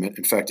complement.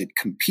 In fact, it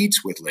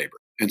competes with labor.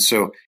 And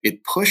so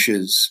it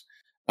pushes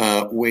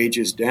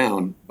wages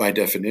down by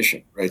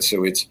definition, right?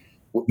 So it's,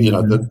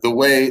 the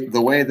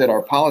way that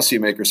our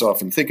policymakers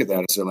often think of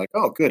that is they're like,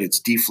 oh, good, it's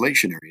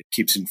deflationary. It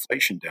keeps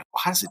inflation down.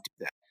 Well, how does it do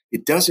that?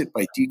 It does it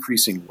by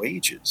decreasing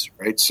wages,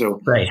 right?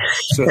 So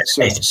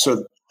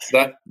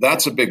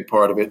that's a big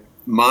part of it.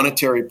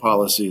 Monetary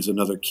policy is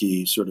another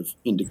key sort of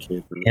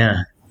indicator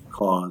of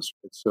cause.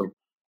 So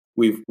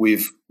we've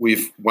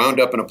wound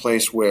up in a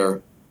place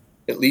where,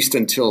 at least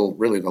until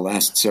really the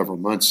last several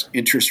months,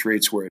 interest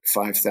rates were at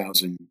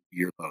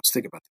 5,000-year lows.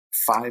 Think about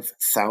that,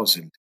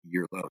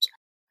 5,000-year lows.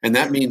 And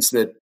that means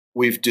that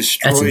we've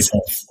destroyed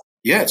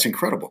 – yeah, it's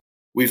incredible.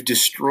 We've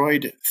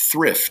destroyed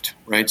thrift,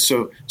 right?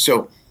 So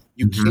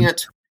you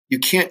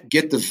can't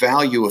get the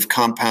value of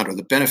compound, or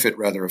the benefit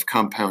rather of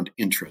compound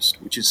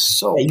interest, which is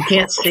so you powerful.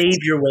 Can't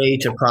save your way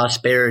to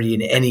prosperity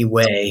in any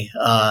way.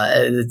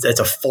 It's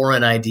a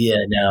foreign idea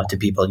now to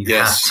people. You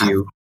have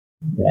to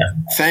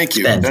Thank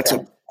you.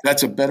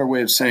 That's a better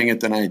way of saying it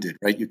than I did,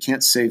 right? You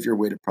can't save your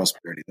way to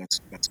prosperity. That's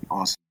an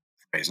awesome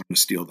phrase. I'm going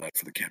to steal that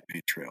for the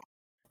campaign trail.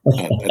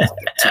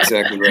 That's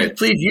exactly right.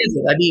 Please use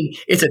it. I mean,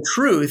 it's a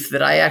truth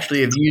that I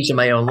actually have used in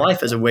my own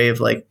life as a way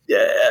of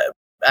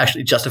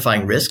actually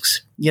justifying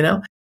risks,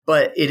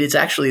 But it is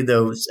actually,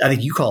 though, I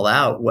think you call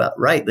out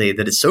rightly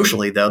that it's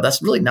socially, though,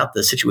 that's really not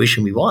the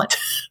situation we want,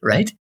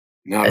 right?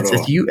 Not at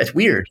all. It's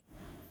weird.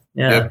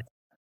 Yeah.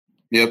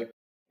 Yep.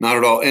 Not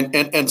at all.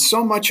 And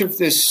so much of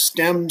this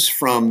stems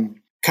from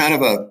kind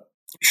of a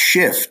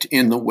shift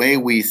in the way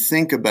we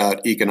think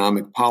about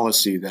economic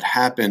policy that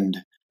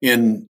happened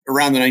in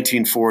around the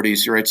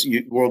 1940s, right?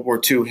 World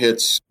War II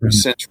hits, we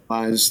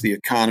centralize the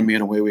economy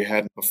in a way we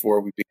hadn't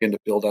before. We begin to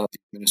build out the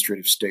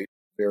administrative state in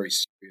a very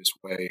serious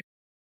way.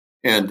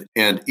 And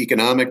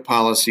economic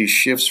policy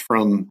shifts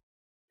from,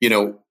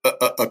 a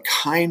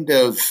kind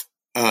of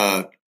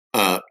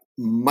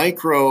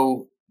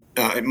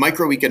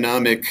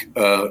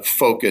microeconomic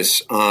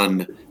focus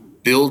on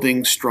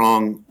building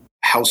strong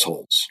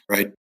households,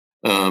 right?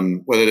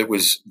 Whether it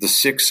was the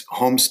 6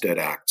 Homestead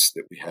Acts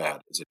that we had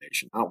as a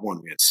nation, not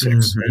one, we had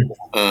 6,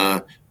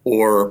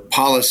 or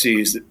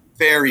policies that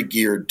very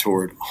geared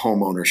toward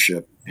home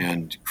ownership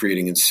and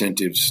creating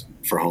incentives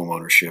for home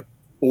ownership,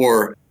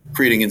 or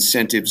creating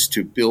incentives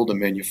to build a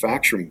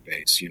manufacturing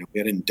base. We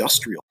had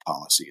industrial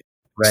policy.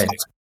 Right.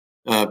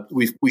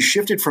 We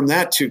shifted from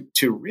that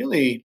to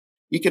really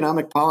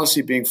economic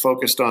policy being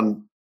focused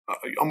on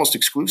almost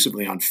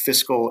exclusively on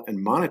fiscal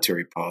and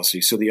monetary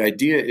policy. So the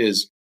idea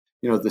is,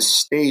 the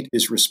state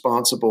is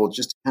responsible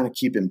just to kind of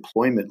keep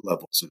employment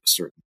levels at a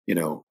certain,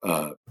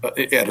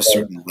 at a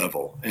certain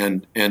level,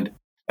 and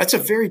that's a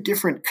very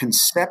different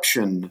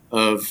conception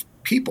of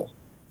people.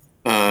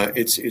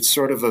 It's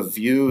sort of a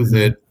view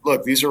that,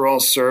 look, these are all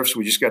serfs.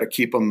 We just got to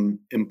keep them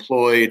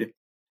employed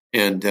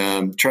and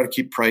try to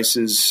keep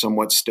prices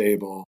somewhat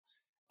stable.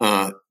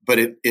 But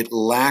it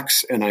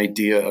lacks an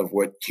idea of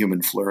what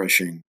human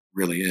flourishing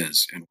really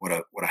is and what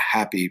a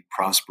happy,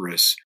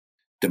 prosperous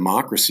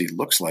democracy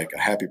looks like, a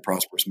happy,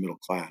 prosperous middle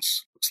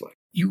class looks like.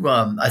 You,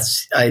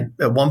 I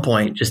at one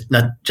point, just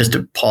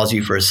to pause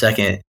you for a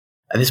second,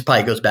 and this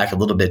probably goes back a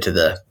little bit to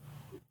the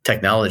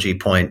technology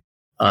point.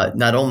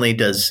 Not only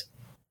does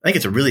I think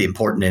it's a really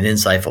important and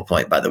insightful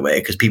point, by the way,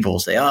 because people will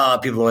say,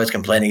 people are always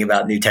complaining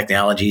about new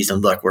technologies,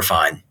 and look, we're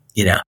fine.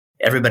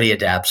 Everybody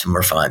adapts and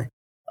we're fine.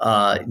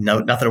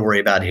 Nothing to worry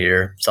about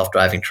here.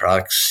 Self-driving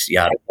trucks,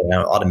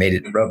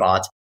 automated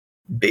robots,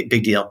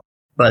 big deal.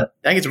 But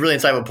I think it's a really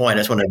insightful point.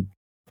 I just want to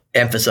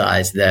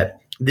emphasize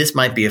that this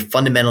might be a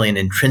fundamentally and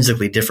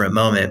intrinsically different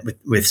moment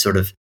with sort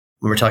of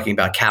when we're talking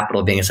about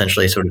capital being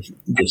essentially sort of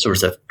the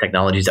source of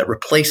technologies that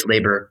replace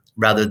labor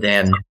rather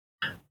than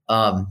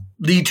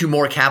lead to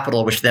more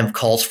capital, which then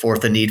calls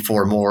forth the need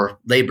for more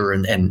labor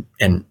and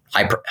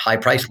high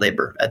price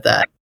labor at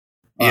that.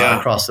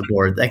 Across the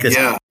board.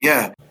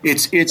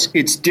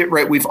 It's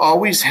right. We've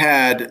always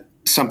had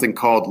something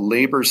called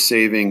labor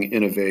saving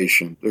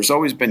innovation. There's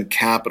always been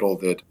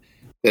capital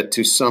that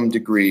to some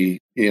degree,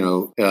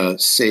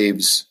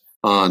 saves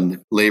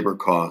on labor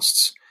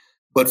costs.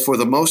 But for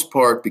the most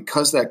part,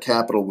 because that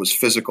capital was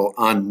physical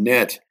on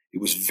net,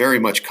 it was very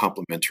much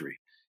complementary.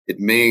 It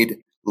made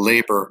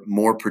labor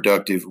more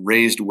productive,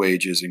 raised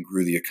wages, and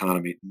grew the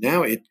economy.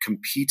 Now it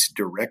competes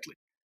directly.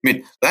 I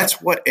mean,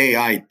 that's what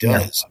AI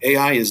does. Yeah.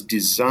 AI is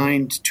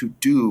designed to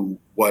do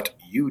what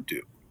you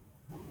do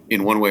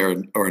in one way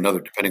or another,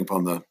 depending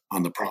upon the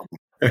problem.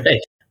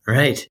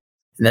 Right.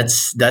 And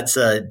that's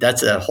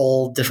a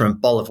whole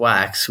different ball of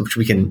wax, which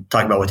we can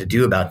talk about what to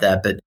do about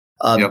that. But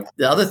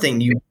the other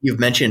thing you've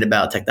mentioned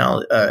about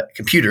technology,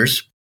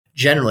 computers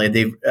generally,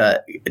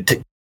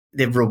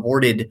 they've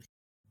rewarded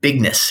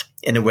bigness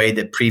in a way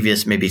that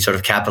previous maybe sort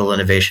of capital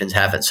innovations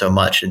haven't so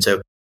much. And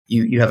so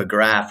you have a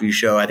graph you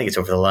show, I think it's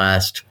over the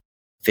last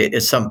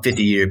some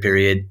 50-year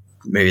period,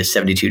 maybe it's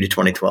 72 to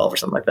 2012 or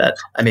something like that.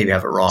 I maybe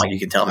have it wrong. You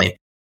can tell me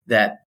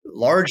that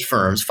large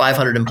firms,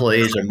 500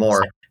 employees or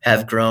more,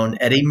 have grown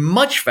at a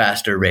much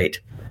faster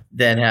rate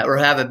than or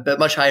have a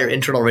much higher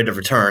internal rate of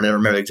return. I don't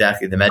remember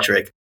exactly the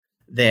metric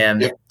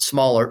than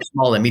small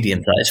and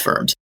medium-sized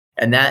firms.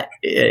 And that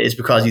is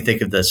because you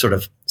think of the sort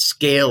of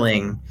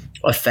scaling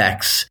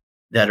effects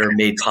that are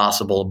made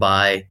possible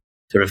by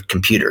sort of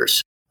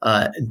computers.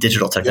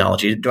 Digital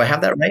technology. Do I have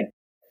that right?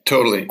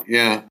 Totally.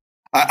 Yeah.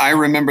 I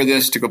remember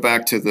this, to go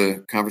back to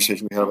the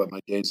conversation we had about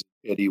my days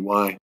at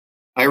EY.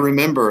 I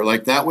remember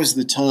that was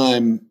the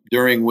time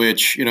during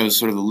which,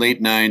 sort of the late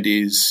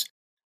 90s,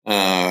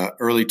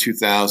 early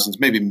 2000s,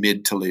 maybe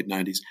mid to late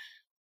 90s,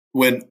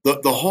 when the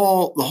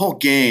whole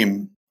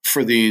game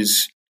for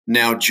these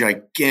now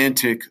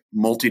gigantic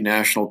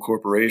multinational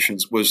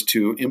corporations was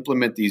to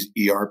implement these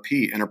ERP,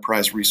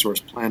 enterprise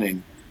resource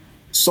planning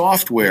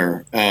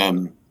software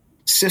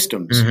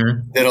systems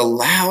that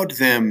allowed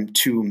them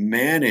to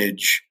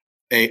manage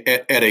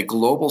at a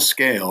global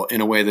scale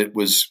in a way that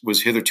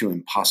was hitherto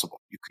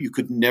impossible. You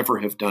could never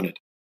have done it.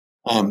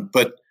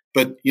 But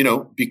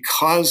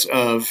because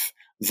of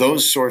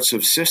those sorts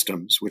of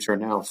systems, which are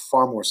now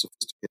far more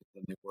sophisticated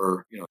than they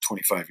were,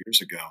 25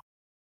 years ago,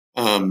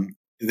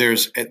 there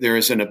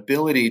is an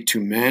ability to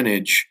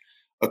manage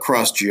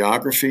across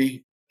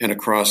geography and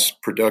across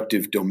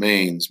productive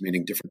domains,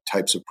 meaning different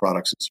types of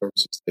products and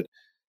services, that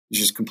is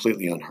just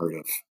completely unheard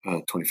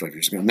of 25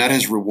 years ago. And that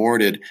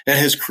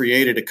has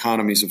created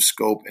economies of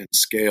scope and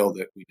scale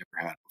that we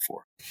never had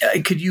before.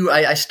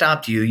 I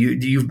stopped you.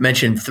 You've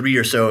mentioned 3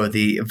 or so of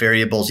the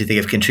variables you think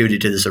have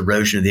contributed to this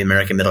erosion of the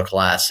American middle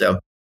class. So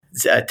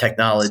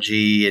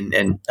technology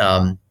and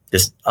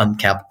this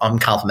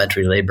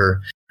uncomplimentary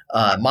labor,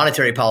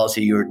 monetary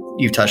policy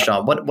you've touched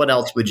on. What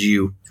else would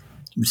you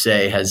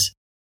say has,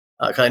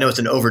 because I know it's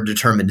an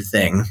overdetermined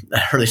thing, or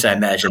at least I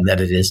imagine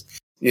that it is.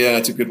 Yeah,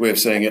 that's a good way of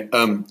saying it.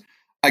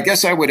 I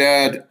guess I would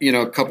add,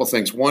 a couple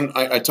things. One,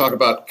 I talk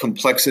about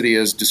complexity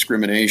as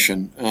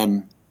discrimination.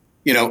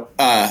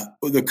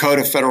 The Code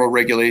of Federal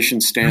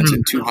Regulations stands at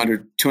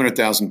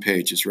 200,000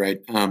 pages,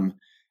 right?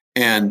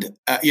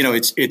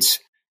 It's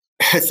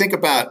think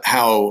about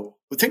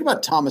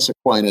Thomas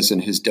Aquinas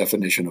and his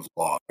definition of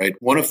law, right?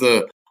 One of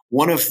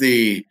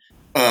the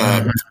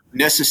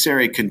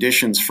necessary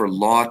conditions for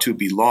law to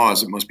be law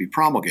is it must be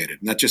promulgated.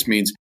 And that just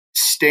means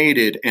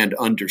stated and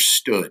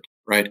understood,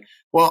 right?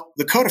 Well,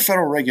 the Code of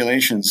Federal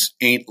Regulations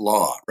ain't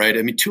law, right?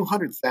 I mean,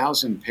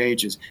 200,000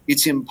 pages.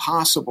 It's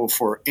impossible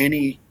for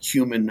any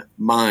human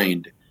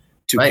mind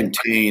to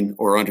contain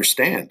or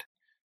understand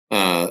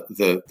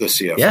the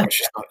CFR. Yeah.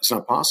 It's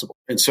not possible.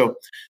 And so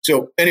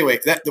anyway,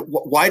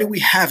 why do we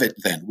have it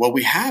then? Well,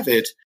 we have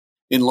it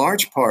in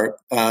large part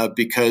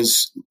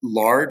because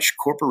large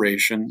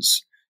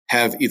corporations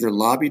have either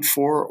lobbied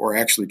for or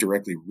actually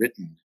directly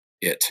written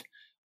it.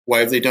 Why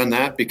have they done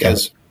that?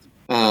 Because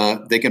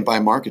they can buy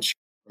market share,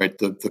 right?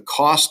 The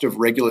cost of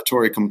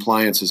regulatory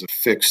compliance is a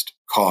fixed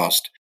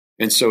cost.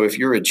 And so if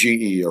you're a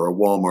GE or a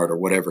Walmart or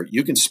whatever,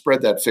 you can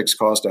spread that fixed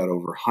cost out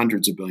over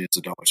hundreds of billions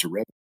of dollars of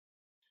revenue.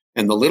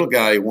 And the little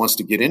guy who wants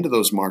to get into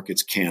those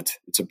markets can't.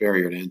 It's a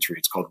barrier to entry.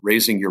 It's called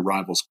raising your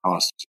rival's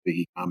costs,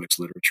 big economics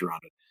literature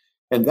on it.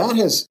 And that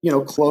has,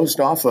 closed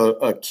off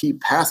a key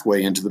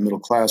pathway into the middle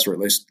class, or at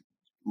least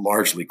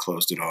largely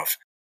closed it off,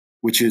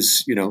 which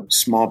is,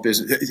 small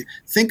business.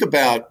 Think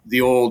about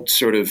the old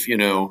sort of,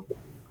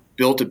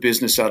 built a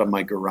business out of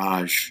my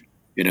garage,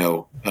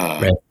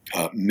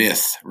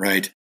 myth,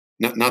 right?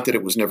 Not that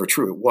it was never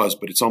true. It was,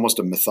 but it's almost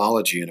a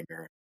mythology in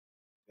America.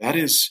 That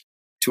is,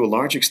 to a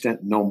large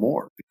extent, no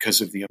more because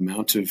of the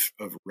amount of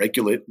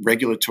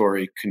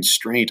regulatory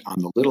constraint on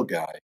the little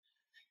guy.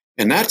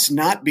 And that's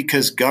not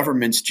because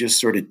governments just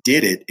sort of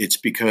did it. It's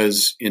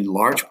because, in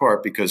large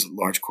part, because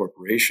large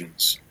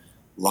corporations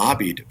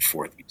lobbied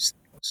for these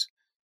things.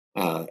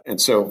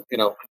 And so,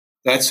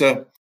 that's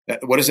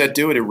what does that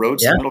do? It erodes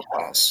the middle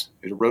class.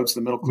 It erodes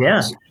the middle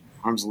class. Yeah.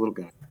 It harms the little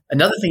guy.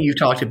 Another thing you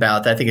talked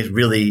about that I think is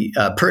really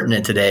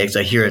pertinent today, because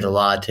I hear it a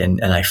lot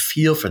and I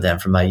feel for them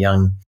from my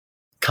young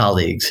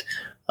colleagues,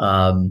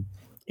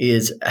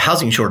 is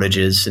housing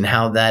shortages and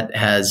how that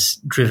has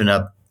driven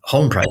up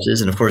home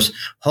prices. And of course,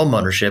 home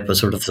ownership was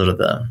sort of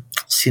the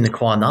sine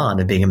qua non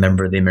of being a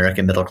member of the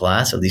American middle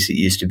class, at least it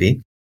used to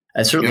be.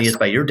 And certainly is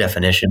by your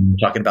definition,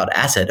 talking about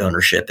asset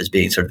ownership as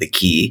being sort of the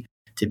key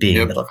to being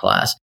middle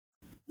class.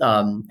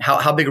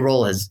 How big a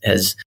role has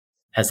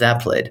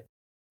that played?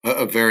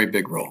 A very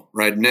big role.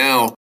 Right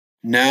now,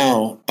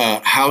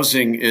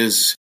 housing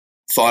is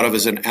thought of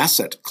as an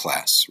asset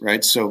class,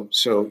 right? So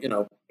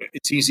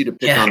it's easy to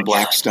pick on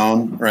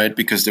Blackstone, right,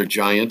 because they're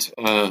giant.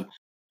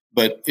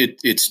 But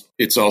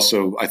it's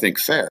also, I think,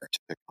 fair to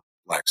pick on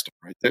Blackstone,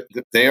 right?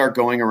 They are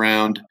going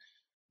around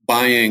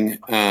buying,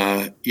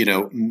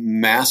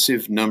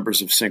 massive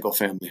numbers of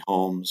single-family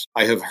homes.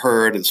 I have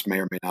heard, this may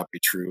or may not be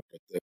true,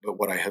 but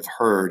what I have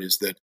heard is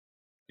that,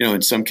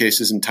 in some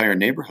cases, entire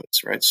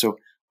neighborhoods, right? So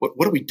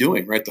what are we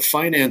doing, right? The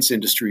finance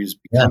industry is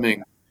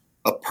becoming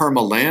a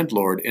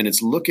perma-landlord, and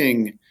it's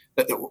looking –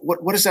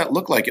 what does that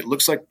look like? It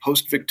looks like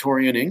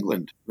post-Victorian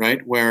England,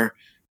 right, where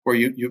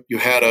you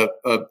had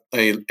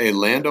a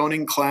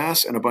landowning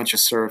class and a bunch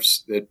of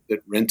serfs that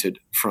rented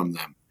from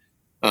them.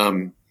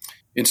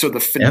 And so the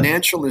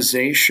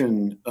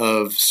financialization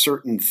of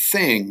certain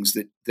things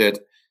that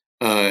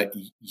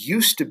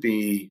used to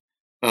be,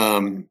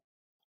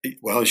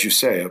 as you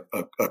say,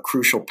 a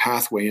crucial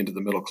pathway into the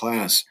middle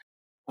class,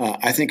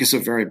 I think is a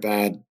very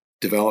bad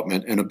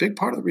development. And a big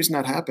part of the reason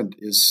that happened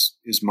is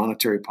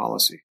monetary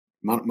policy.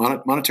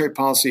 Monetary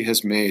policy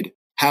has made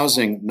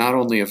housing not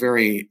only a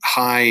very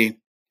high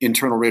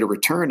internal rate of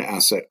return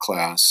asset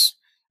class,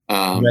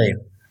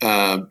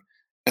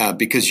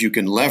 because you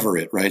can lever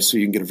it, right? So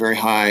you can get a very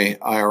high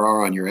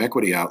IRR on your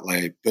equity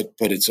outlay, but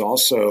it's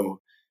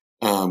also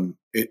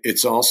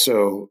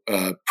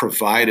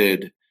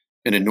provided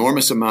an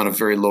enormous amount of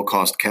very low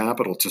cost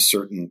capital to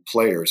certain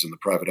players in the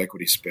private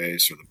equity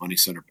space or the money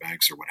center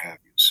banks or what have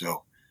you.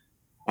 So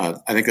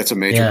I think that's a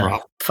major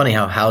problem. Funny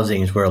how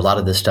housing is where a lot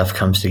of this stuff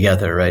comes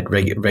together, right?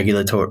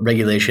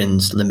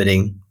 Regulations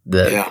limiting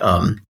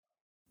the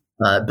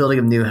building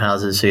of new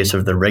houses. So sort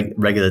of the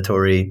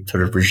regulatory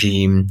sort of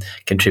regime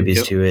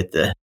contributes to it.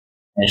 The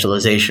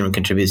financialization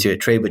contributes to it.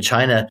 Trade with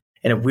China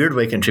in a weird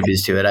way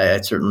contributes to it.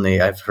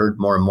 I've heard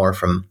more and more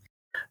from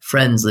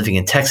friends living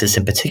in Texas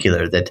in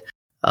particular that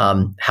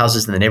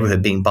houses in the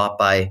neighborhood being bought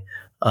by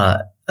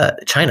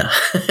China,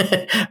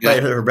 by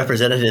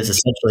representatives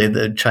essentially of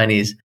the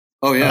Chinese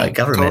government.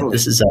 Totally.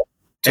 This is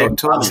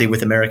obviously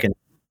with American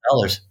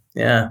dollars.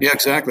 Yeah. Yeah,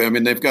 exactly. I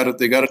mean, they got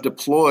to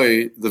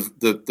deploy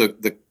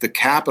the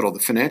capital, the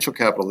financial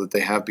capital that they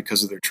have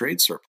because of their trade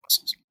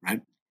surpluses,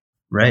 right?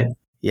 Right.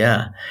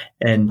 Yeah.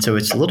 And so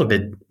it's a little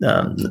bit,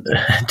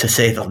 to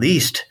say the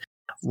least,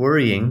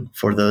 worrying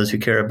for those who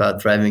care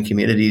about thriving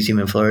communities,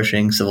 human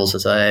flourishing, civil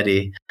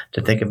society,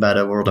 to think about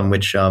a world in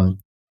which, a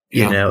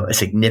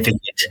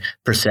significant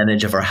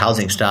percentage of our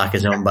housing stock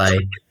is owned by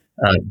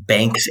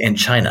banks and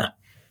China.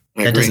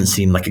 That doesn't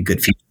seem like a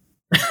good future.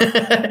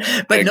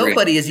 But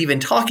nobody is even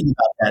talking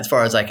about that as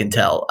far as I can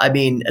tell. I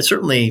mean,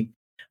 certainly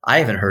I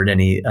haven't heard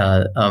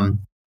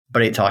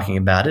anybody talking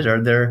about it.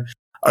 Do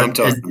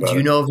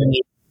you know of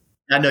any?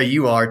 I know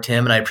you are,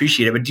 Tim, and I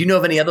appreciate it, but do you know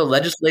of any other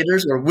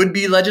legislators or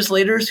would-be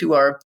legislators who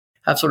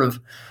have sort of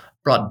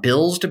brought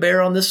bills to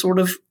bear on this sort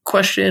of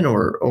question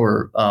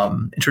or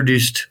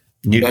introduced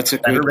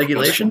better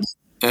regulations?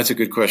 That's a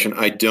good question.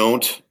 I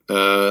don't.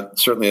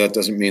 Certainly that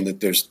doesn't mean that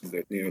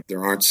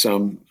there aren't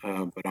some,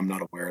 but I'm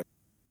not aware of them.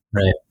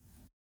 Right.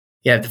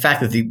 Yeah, the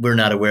fact that we're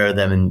not aware of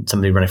them and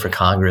somebody running for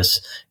Congress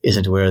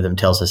isn't aware of them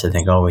tells us, I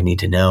think, all we need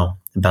to know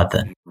about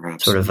the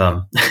sort of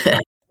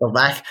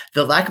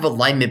the lack of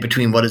alignment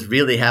between what is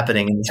really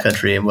happening in this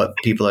country and what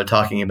people are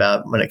talking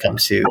about when it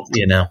comes to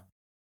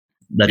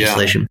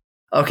legislation.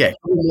 Yeah. Okay, a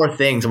couple more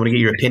things I want to get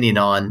your opinion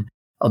on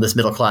this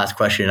middle class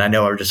question. I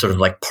know we're just sort of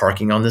like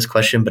parking on this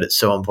question, but it's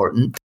so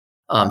important.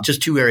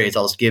 Just two areas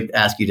I'll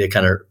ask you to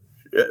kind of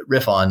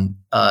riff on: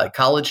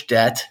 college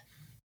debt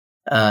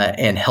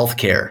and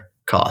healthcare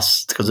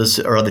costs, because those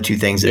are other two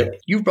things that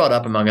you've brought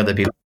up among other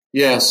people.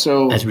 Yeah,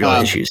 so as real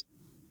issues.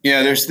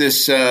 Yeah, there's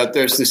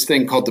this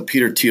thing called the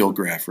Peter Thiel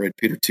graph, right?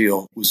 Peter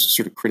Thiel was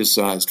sort of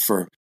criticized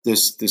for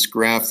this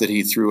graph that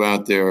he threw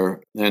out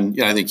there, and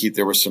I think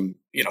there were some,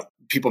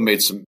 people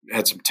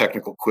had some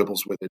technical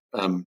quibbles with it.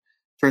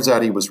 Turns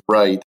out he was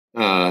right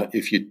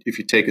if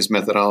you take his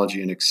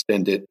methodology and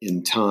extend it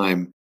in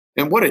time.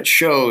 And what it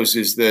shows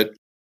is that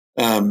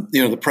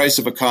the price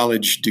of a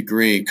college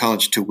degree,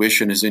 college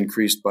tuition, has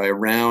increased by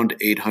around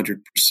 800%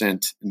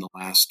 in the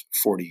last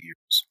 40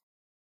 years.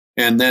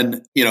 And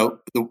then,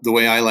 the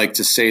way I like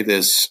to say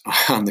this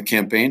on the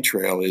campaign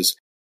trail is,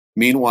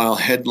 meanwhile,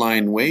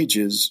 headline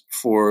wages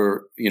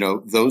for,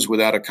 those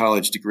without a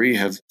college degree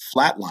have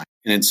flatlined.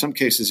 And in some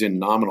cases, in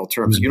nominal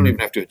terms, you don't even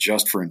have to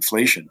adjust for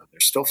inflation. They're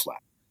still flat.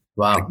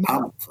 Wow. Like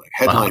nominal,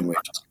 headline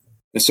wages.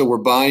 And so we're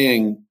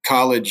buying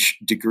college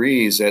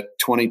degrees at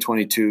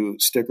 2022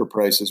 sticker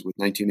prices with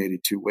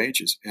 1982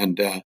 wages.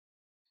 And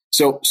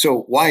so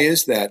why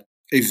is that?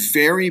 A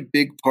very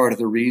big part of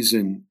the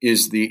reason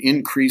is the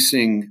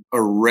increasing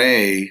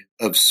array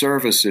of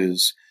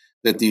services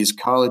that these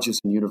colleges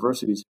and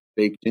universities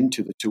baked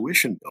into the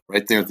tuition bill,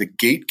 right? They're the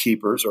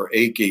gatekeepers, or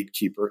a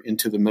gatekeeper,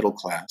 into the middle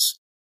class.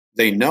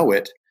 They know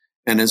it.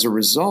 And as a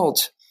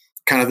result,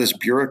 kind of this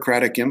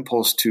bureaucratic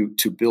impulse to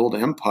build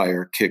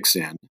empire kicks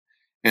in.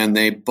 And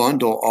they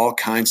bundle all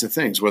kinds of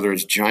things, whether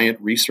it's giant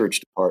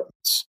research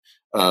departments,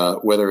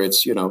 whether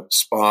it's,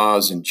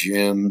 spas and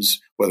gyms,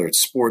 whether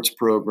it's sports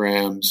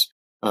programs,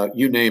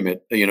 you name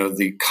it.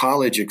 The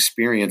college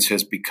experience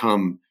has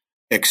become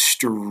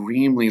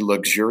extremely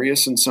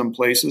luxurious in some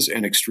places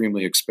and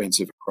extremely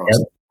expensive across the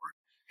board.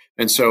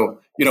 And so,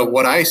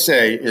 what I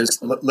say is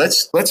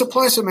let's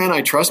apply some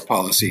antitrust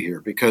policy here,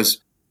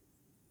 because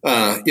we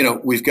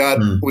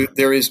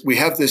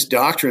have this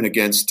doctrine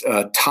against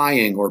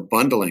tying or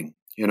bundling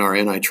in our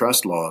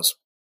antitrust laws,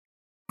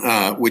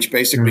 which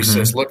basically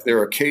says, look, there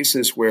are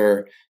cases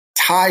where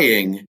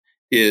tying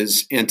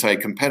is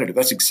anti-competitive.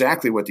 That's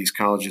exactly what these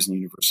colleges and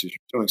universities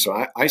are doing.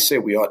 So I say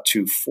we ought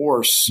to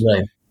force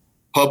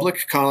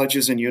public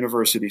colleges and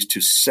universities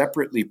to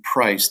separately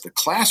price the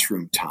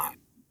classroom time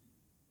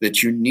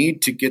that you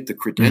need to get the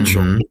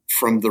credential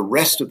from the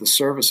rest of the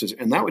services.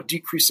 And that would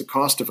decrease the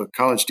cost of a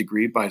college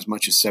degree by as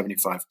much as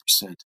 75%.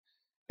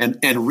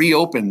 And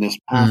reopen this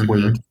pathway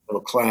into the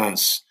middle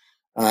class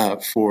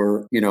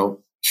for,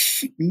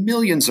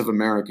 millions of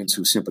Americans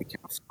who simply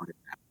can't afford it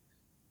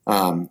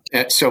now.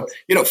 And so,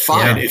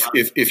 fine. Yeah.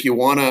 If you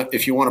want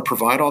to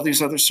provide all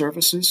these other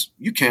services,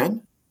 you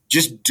can.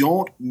 Just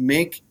don't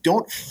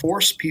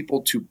force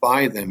people to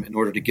buy them in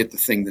order to get the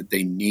thing that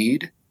they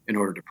need in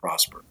order to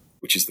prosper,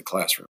 which is the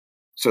classroom.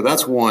 So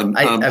that's one.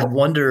 I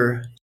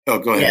wonder. Oh,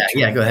 go ahead.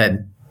 Yeah, go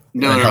ahead.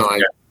 No.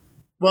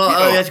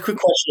 That's a quick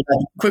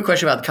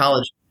question about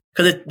college,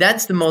 because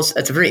that's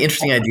a very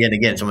interesting idea. And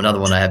again, it's another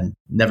one I have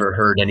never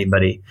heard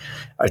anybody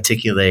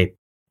articulate.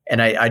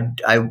 And I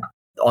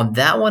on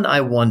that one,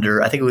 I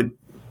wonder, I think it would,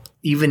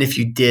 even if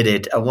you did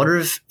it, I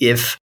wonder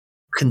if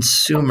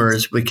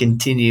consumers would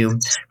continue,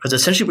 because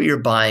essentially what you're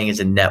buying is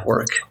a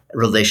network,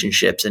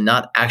 relationships, and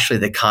not actually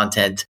the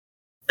content.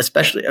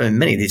 Especially,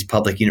 many of these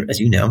public, as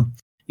you know,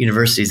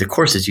 universities, the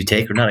courses you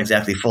take are not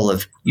exactly full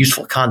of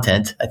useful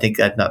content. I think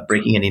I'm not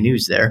breaking any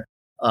news there.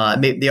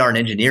 They are in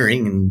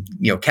engineering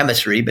and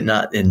chemistry, but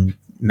not in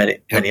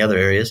many other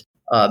areas.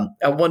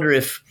 I wonder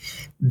if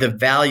the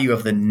value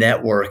of the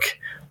network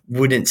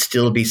wouldn't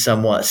still be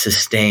somewhat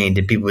sustained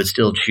and people would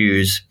still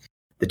choose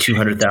the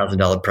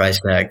 $200,000 price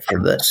tag for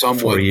the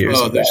 4 years.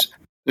 Oh,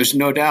 there's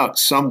no doubt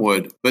some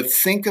would. But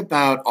think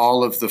about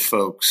all of the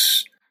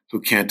folks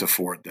who can't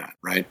afford that,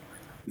 right?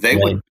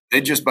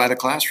 They'd just buy the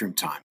classroom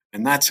time.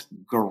 And that's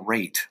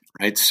great,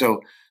 right?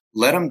 So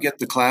let them get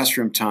the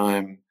classroom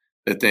time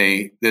that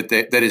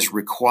is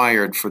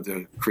required for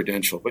the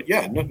credential. But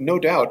yeah, no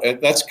doubt.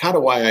 That's kind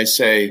of why I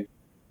say,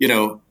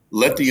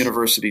 let the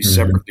universities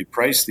separately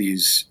price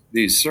these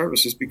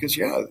services, because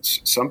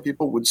some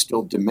people would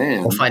still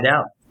demand. We'll find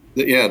out.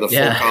 The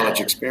full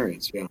college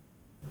experience. Yeah.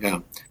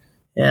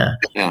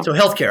 So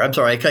healthcare. I'm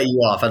sorry, I cut you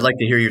off. I'd like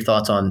to hear your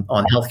thoughts on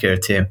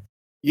healthcare too.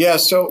 Yeah.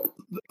 So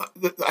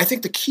I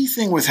think the key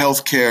thing with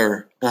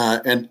healthcare,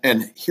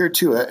 and here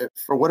too,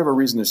 for whatever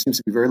reason, there seems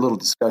to be very little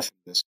discussion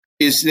of this,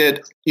 is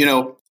that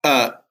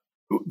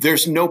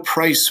there's no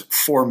price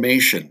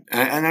formation.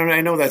 And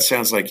I know that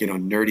sounds like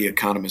nerdy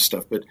economist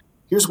stuff, but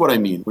here's what I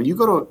mean. When you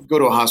go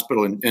to a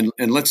hospital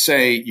and let's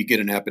say you get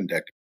an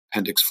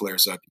appendix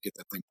flares up, you get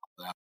that thing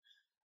pulled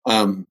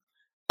out.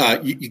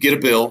 You get a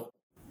bill,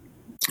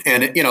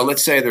 and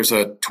let's say there's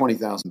a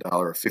 $20,000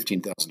 or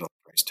 $15,000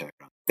 price tag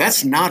on it.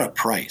 That's not a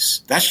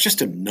price. That's just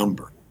a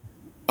number.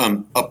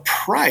 A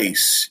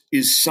price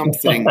is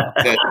something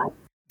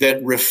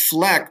that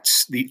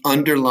reflects the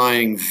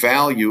underlying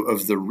value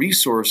of the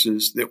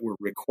resources that were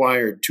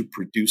required to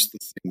produce the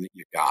thing that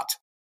you got.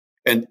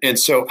 And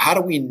so how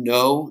do we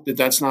know that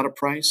that's not a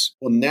price?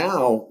 Well,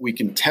 now we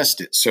can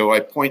test it. So I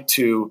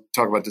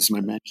talk about this in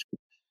my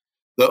manuscript,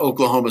 the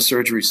Oklahoma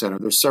Surgery Center.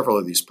 There's several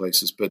of these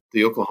places, but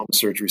the Oklahoma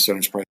Surgery Center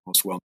is probably the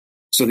most well.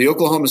 So the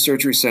Oklahoma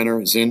Surgery Center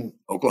is in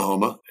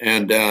Oklahoma,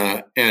 and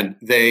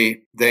they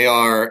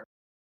are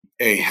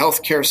a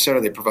healthcare center.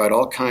 They provide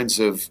all kinds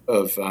of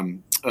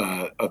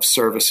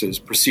services,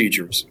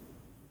 procedures.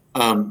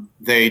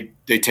 They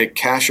take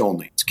cash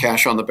only. It's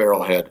cash on the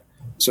barrelhead.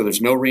 So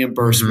there's no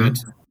reimbursement,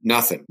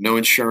 nothing, no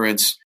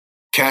insurance,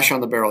 cash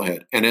on the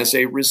barrelhead. And as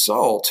a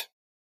result,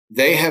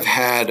 they have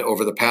had,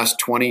 over the past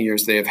 20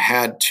 years, they have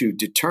had to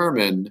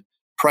determine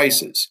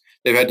prices.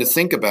 They've had to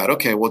think about,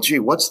 okay, well, gee,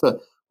 what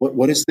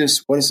is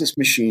this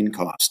machine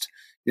cost?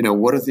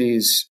 What are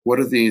these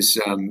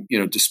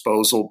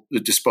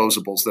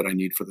disposables that I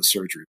need for the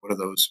surgery? What do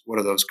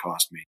those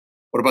cost me?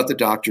 What about the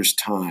doctor's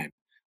time?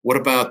 What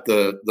about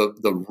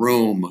the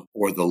room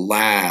or the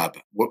lab?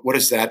 What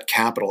is that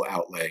capital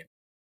outlay?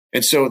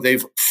 And so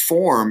they've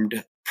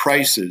formed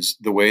prices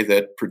the way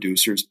that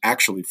producers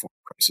actually form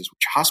prices,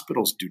 which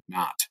hospitals do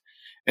not.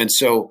 And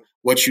so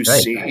what you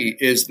see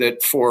is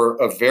that for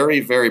a very,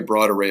 very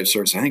broad array of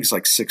services, I think it's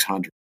like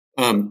 600.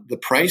 The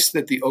price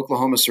that the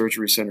Oklahoma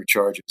Surgery Center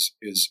charges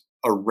is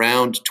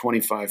around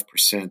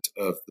 25%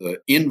 of the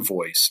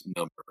invoice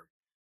number.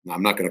 Now,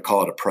 I'm not going to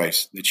call it a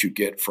price that you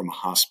get from a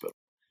hospital.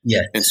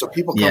 Yeah. And so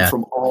people come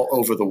from all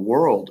over the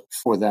world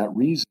for that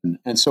reason.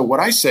 And so what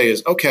I say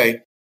is,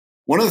 okay,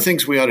 one of the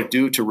things we ought to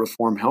do to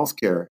reform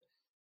healthcare,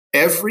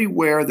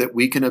 everywhere that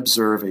we can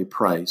observe a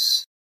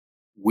price,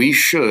 we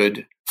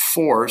should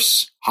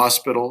force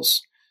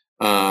hospitals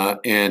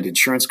and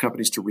insurance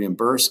companies to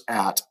reimburse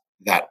at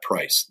that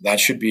price. That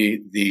should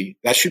be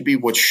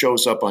what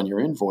shows up on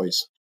your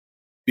invoice,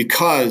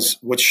 because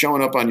what's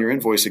showing up on your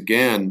invoice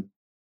again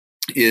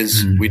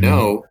is we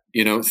know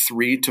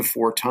 3 to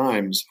 4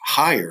 times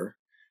higher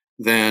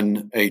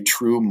than a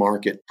true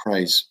market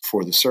price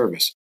for the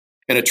service.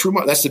 And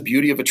that's the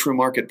beauty of a true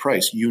market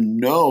price. You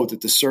know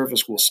that the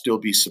service will still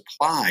be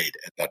supplied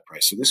at that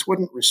price. So this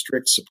wouldn't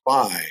restrict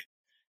supply.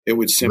 It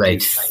would simply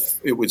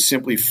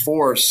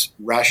force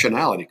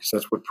rationality, because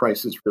that's what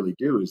prices really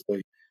do. Is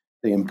they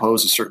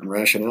impose a certain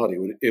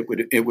rationality.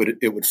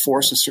 It would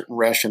force a certain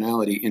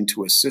rationality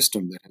into a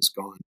system that has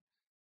gone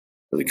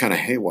really kind of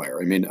haywire.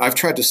 I mean, I've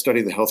tried to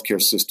study the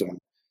healthcare system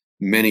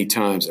many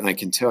times, and I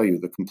can tell you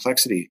the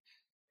complexity.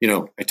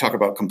 I talk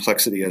about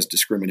complexity as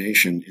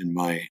discrimination in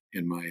my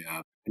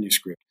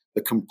manuscript.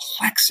 The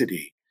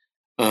complexity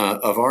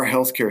of our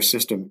healthcare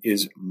system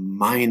is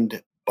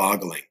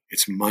mind-boggling.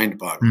 It's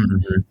mind-boggling.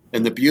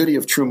 And the beauty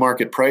of true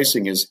market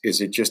pricing is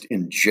it just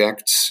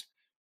injects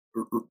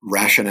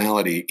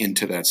rationality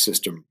into that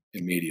system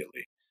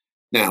immediately.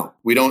 Now,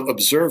 we don't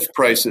observe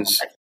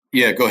prices.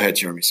 Yeah, go ahead,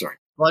 Jeremy. Sorry.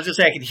 Well, I was just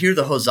saying I can hear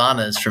the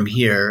hosannas from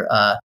here.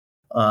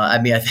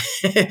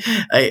 It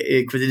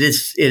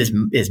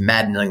is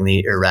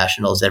maddeningly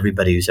irrational, as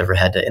everybody who's ever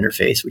had to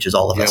interface, which is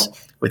all of us,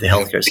 with the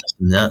healthcare system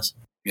knows.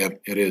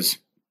 Yep, it is.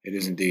 It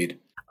is indeed.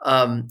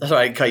 Sorry,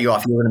 I cut you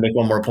off. You were going to make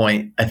one more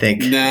point, I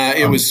think. Nah,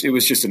 it was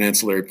just an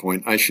ancillary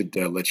point. I should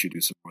let you do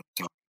some more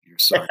talking here.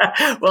 Sorry.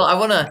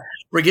 Well,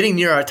 we're getting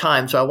near our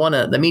time, so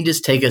let me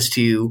just take us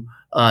to,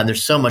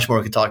 there's so much more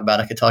we could talk about.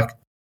 I could talk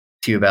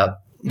to you about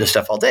this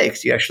stuff all day,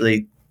 because you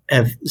actually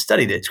have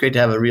studied it. It's great to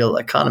have a real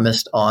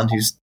economist on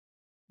who's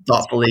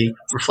thoughtfully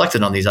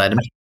reflected on these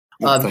items.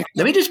 Let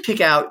me just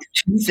pick out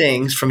 2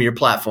 things from your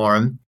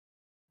platform,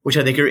 which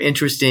I think are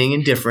interesting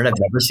and different. I've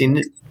never seen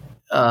it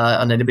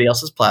on anybody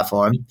else's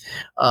platform.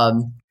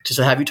 just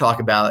to have you talk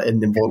about,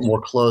 and then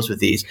we'll close with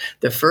these.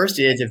 The first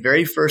is the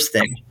very first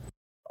thing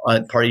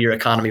on part of your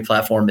economy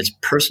platform is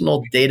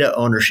personal data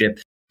ownership.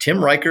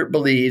 Tim Reichert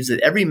believes that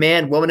every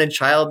man, woman, and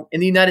child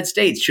in the United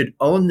States should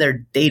own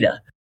their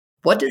data.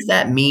 What does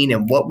that mean,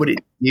 and what would it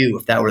do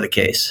if that were the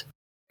case?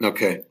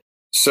 Okay,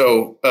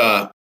 so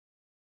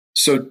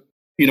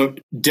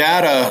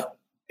data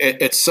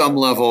at some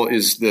level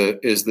is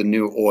the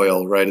new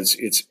oil, right?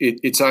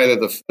 It's either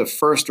the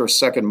first or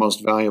second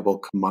most valuable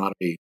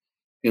commodity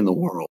in the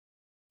world,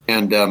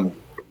 and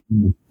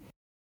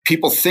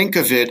people think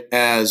of it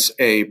as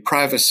a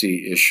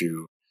privacy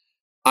issue.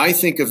 I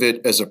think of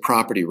it as a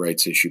property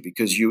rights issue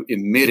because you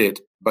emit it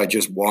by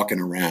just walking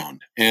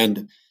around.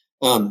 And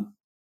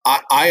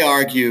I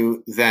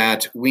argue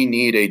that we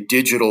need a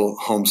digital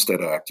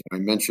Homestead Act. I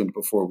mentioned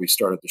before we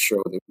started the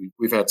show that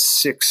we've had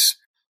 6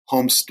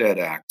 Homestead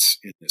Acts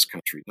in this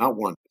country, not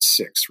one, but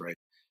 6, right?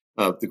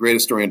 The great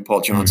historian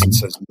Paul Johnson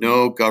says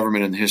no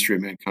government in the history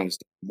of mankind has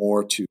done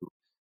more to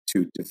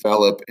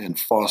develop and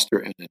foster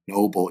and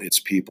ennoble its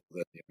people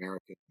than the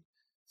American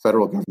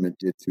federal government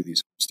did through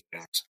these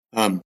Homestead Acts.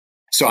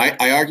 So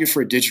I argue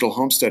for a digital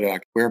Homestead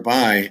Act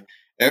whereby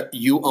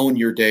you own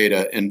your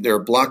data, and there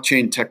are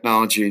blockchain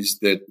technologies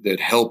that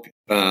help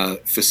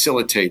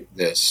facilitate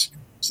this.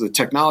 So the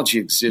technology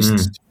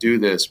exists to do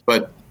this,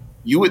 but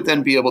you would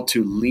then be able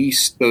to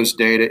lease those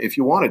data if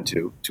you wanted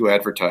to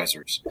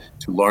advertisers,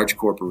 to large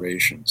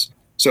corporations.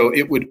 So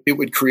it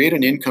would create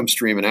an income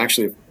stream, and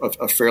actually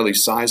a fairly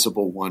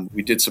sizable one.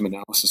 We did some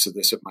analysis of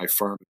this at my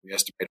firm. We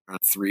estimate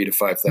around $3,000 to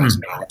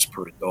 $5,000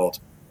 per adult.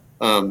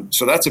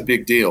 So that's a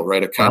big deal,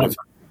 right? A kind of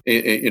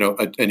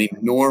an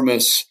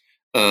enormous.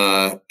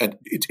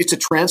 It's a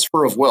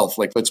transfer of wealth.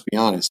 Like, let's be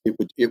honest,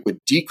 it would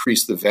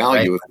decrease the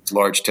value of these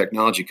large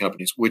technology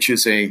companies, which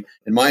is in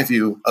my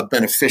view, a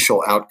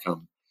beneficial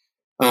outcome.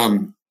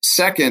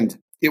 Second,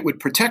 it would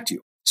protect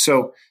you.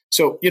 So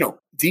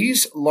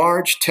these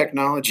large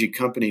technology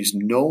companies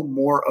know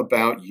more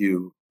about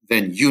you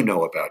than you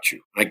know about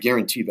you. I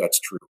guarantee that's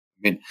true.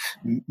 I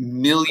mean,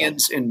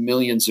 millions and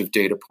millions of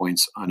data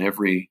points on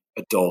every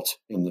adult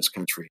in this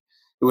country.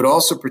 It would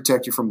also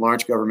protect you from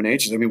large government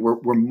agencies. I mean,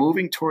 we're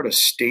moving toward a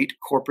state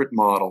corporate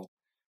model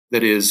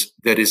that is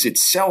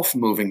itself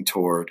moving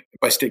toward,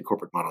 by state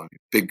corporate model, I mean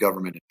big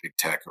government and big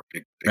tech or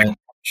big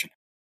corporation,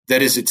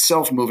 that is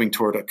itself moving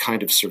toward a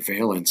kind of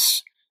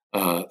surveillance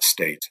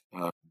state.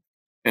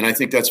 And I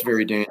think that's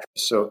very dangerous.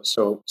 So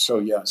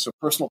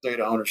personal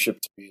data ownership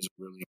to me is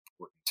a really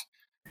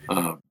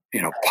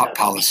important,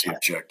 policy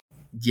objective.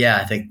 Yeah,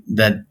 I think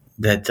that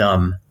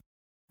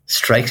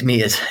strikes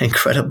me as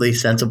incredibly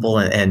sensible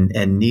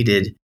and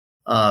needed,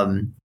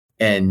 and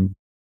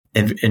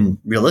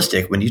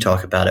realistic when you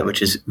talk about it,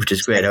 which is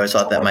great. I always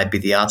thought that might be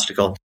the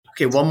obstacle.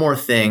 Okay, one more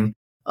thing.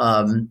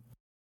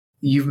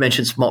 You've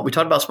mentioned we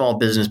talked about small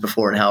business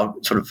before and how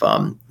sort of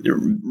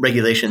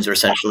regulations are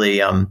essentially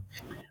a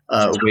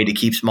way to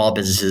keep small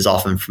businesses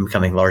often from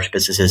becoming large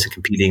businesses and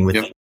competing with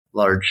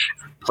large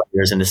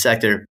players in the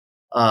sector.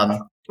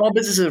 Small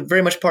businesses are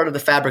very much part of the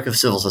fabric of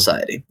civil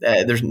society.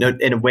 There's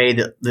in a way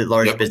that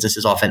large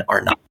businesses often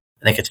are not.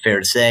 I think it's fair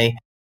to say.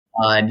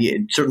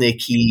 And certainly a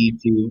key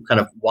to kind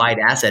of wide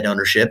asset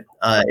ownership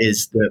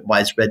is the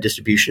widespread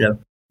distribution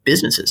of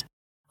businesses.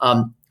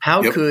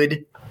 How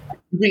could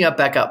bring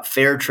back up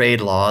fair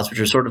trade laws, which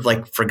are sort of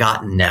like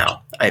forgotten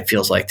now, it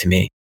feels like to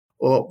me.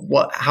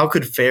 Well, how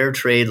could fair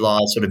trade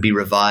laws sort of be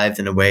revived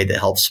in a way that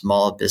helps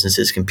small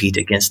businesses compete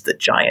against the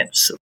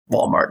giants of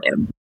Walmart?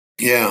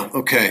 Yeah,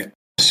 okay.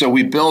 So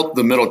we built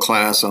the middle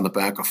class on the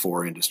back of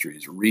 4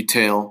 industries: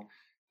 retail,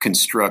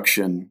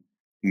 construction,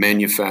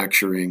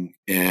 manufacturing,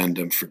 and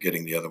I'm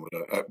forgetting the other one,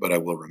 but I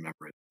will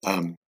remember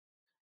it.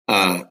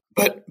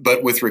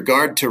 But with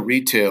regard to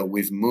retail,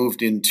 we've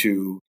moved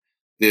into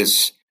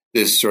this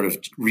sort of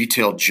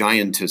retail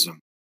giantism.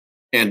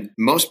 And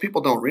most people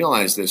don't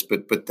realize this,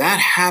 but that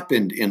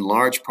happened in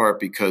large part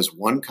because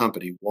one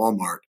company,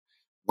 Walmart,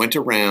 went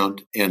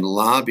around and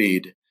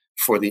lobbied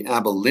for the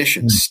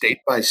abolition, state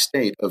by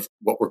state, of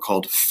what were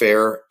called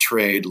fair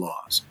trade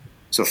laws.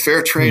 So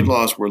fair trade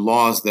laws were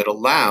laws that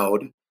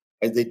allowed,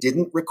 they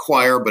didn't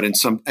require, but in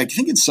some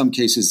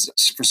cases,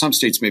 for some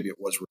states, maybe it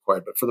was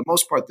required, but for the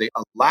most part, they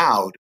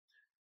allowed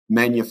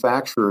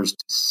manufacturers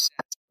to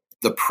set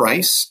the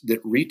price that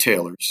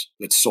retailers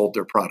that sold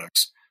their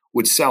products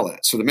would sell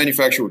at. So the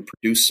manufacturer would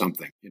produce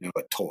something,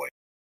 a toy,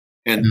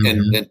 and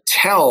then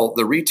tell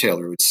the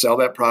retailer, would sell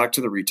that product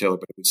to the retailer,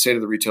 but it would say to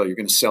the retailer, you're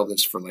going to sell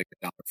this for like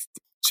 $1.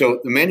 So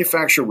the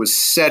manufacturer was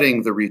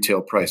setting the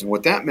retail price. And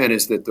what that meant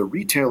is that the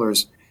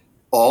retailers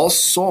all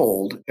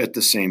sold at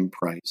the same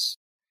price.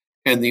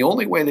 And the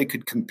only way they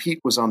could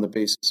compete was on the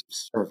basis of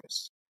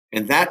service.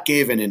 And that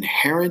gave an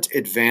inherent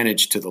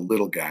advantage to the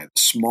little guy, the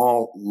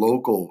small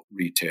local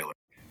retailer.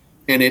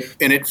 And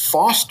it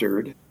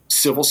fostered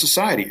civil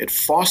society. It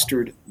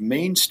fostered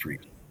Main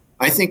Street.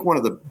 I think one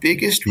of the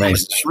biggest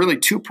reasons, really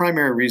 2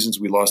 primary reasons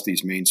we lost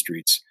these main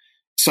streets.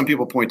 Some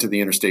people point to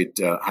the interstate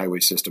highway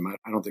system. I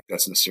don't think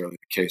that's necessarily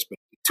the case, but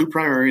the 2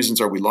 primary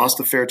reasons are we lost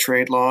the fair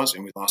trade laws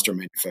and we lost our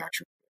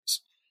manufacturing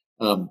base.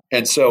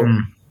 And so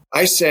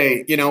I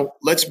say,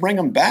 let's bring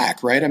them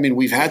back, right? I mean,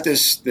 we've had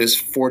this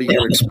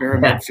 40-year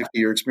experiment,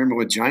 50-year experiment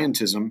with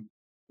giantism.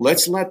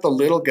 Let's let the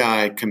little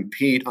guy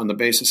compete on the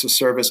basis of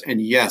service.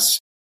 And yes,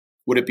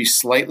 would it be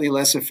slightly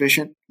less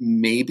efficient?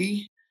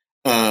 Maybe.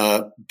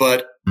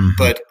 But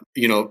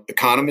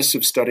economists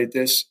have studied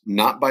this.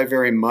 Not by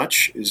very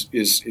much is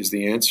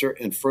the answer.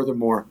 And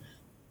furthermore,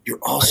 you're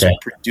also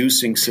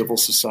producing civil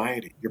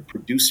society. You're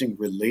producing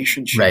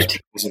relationships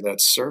because of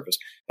that service.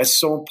 That's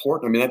so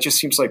important. I mean, that just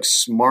seems like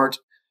smart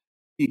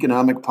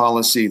economic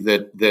policy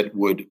that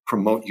would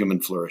promote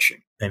human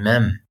flourishing.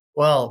 Amen.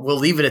 Well, we'll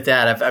leave it at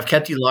that. I've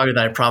kept you longer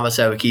than I promised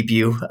I would keep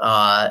you.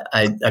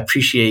 I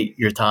appreciate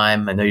your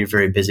time. I know you're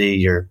very busy.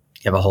 You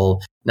have a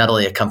whole, not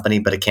only a company,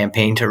 but a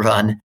campaign to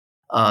run.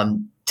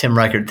 Tim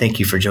Reichert, thank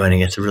you for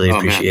joining us. I really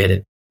appreciate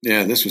it.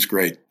 Yeah, this was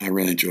great. I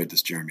really enjoyed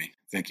this, Jeremy.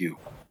 Thank you.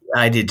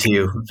 I did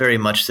too. Very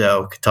much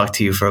so. Could talk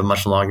to you for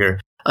much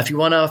longer. If you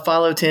want to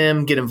follow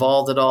Tim, get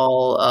involved at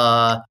all,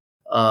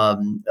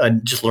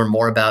 just learn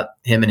more about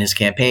him and his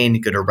campaign,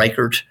 go to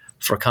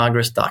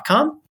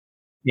reichertforcongress.com.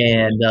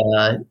 And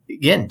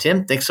again,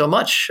 Tim, thanks so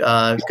much.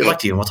 Good luck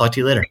to you. And we'll talk to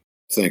you later.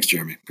 Thanks,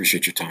 Jeremy.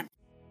 Appreciate your time.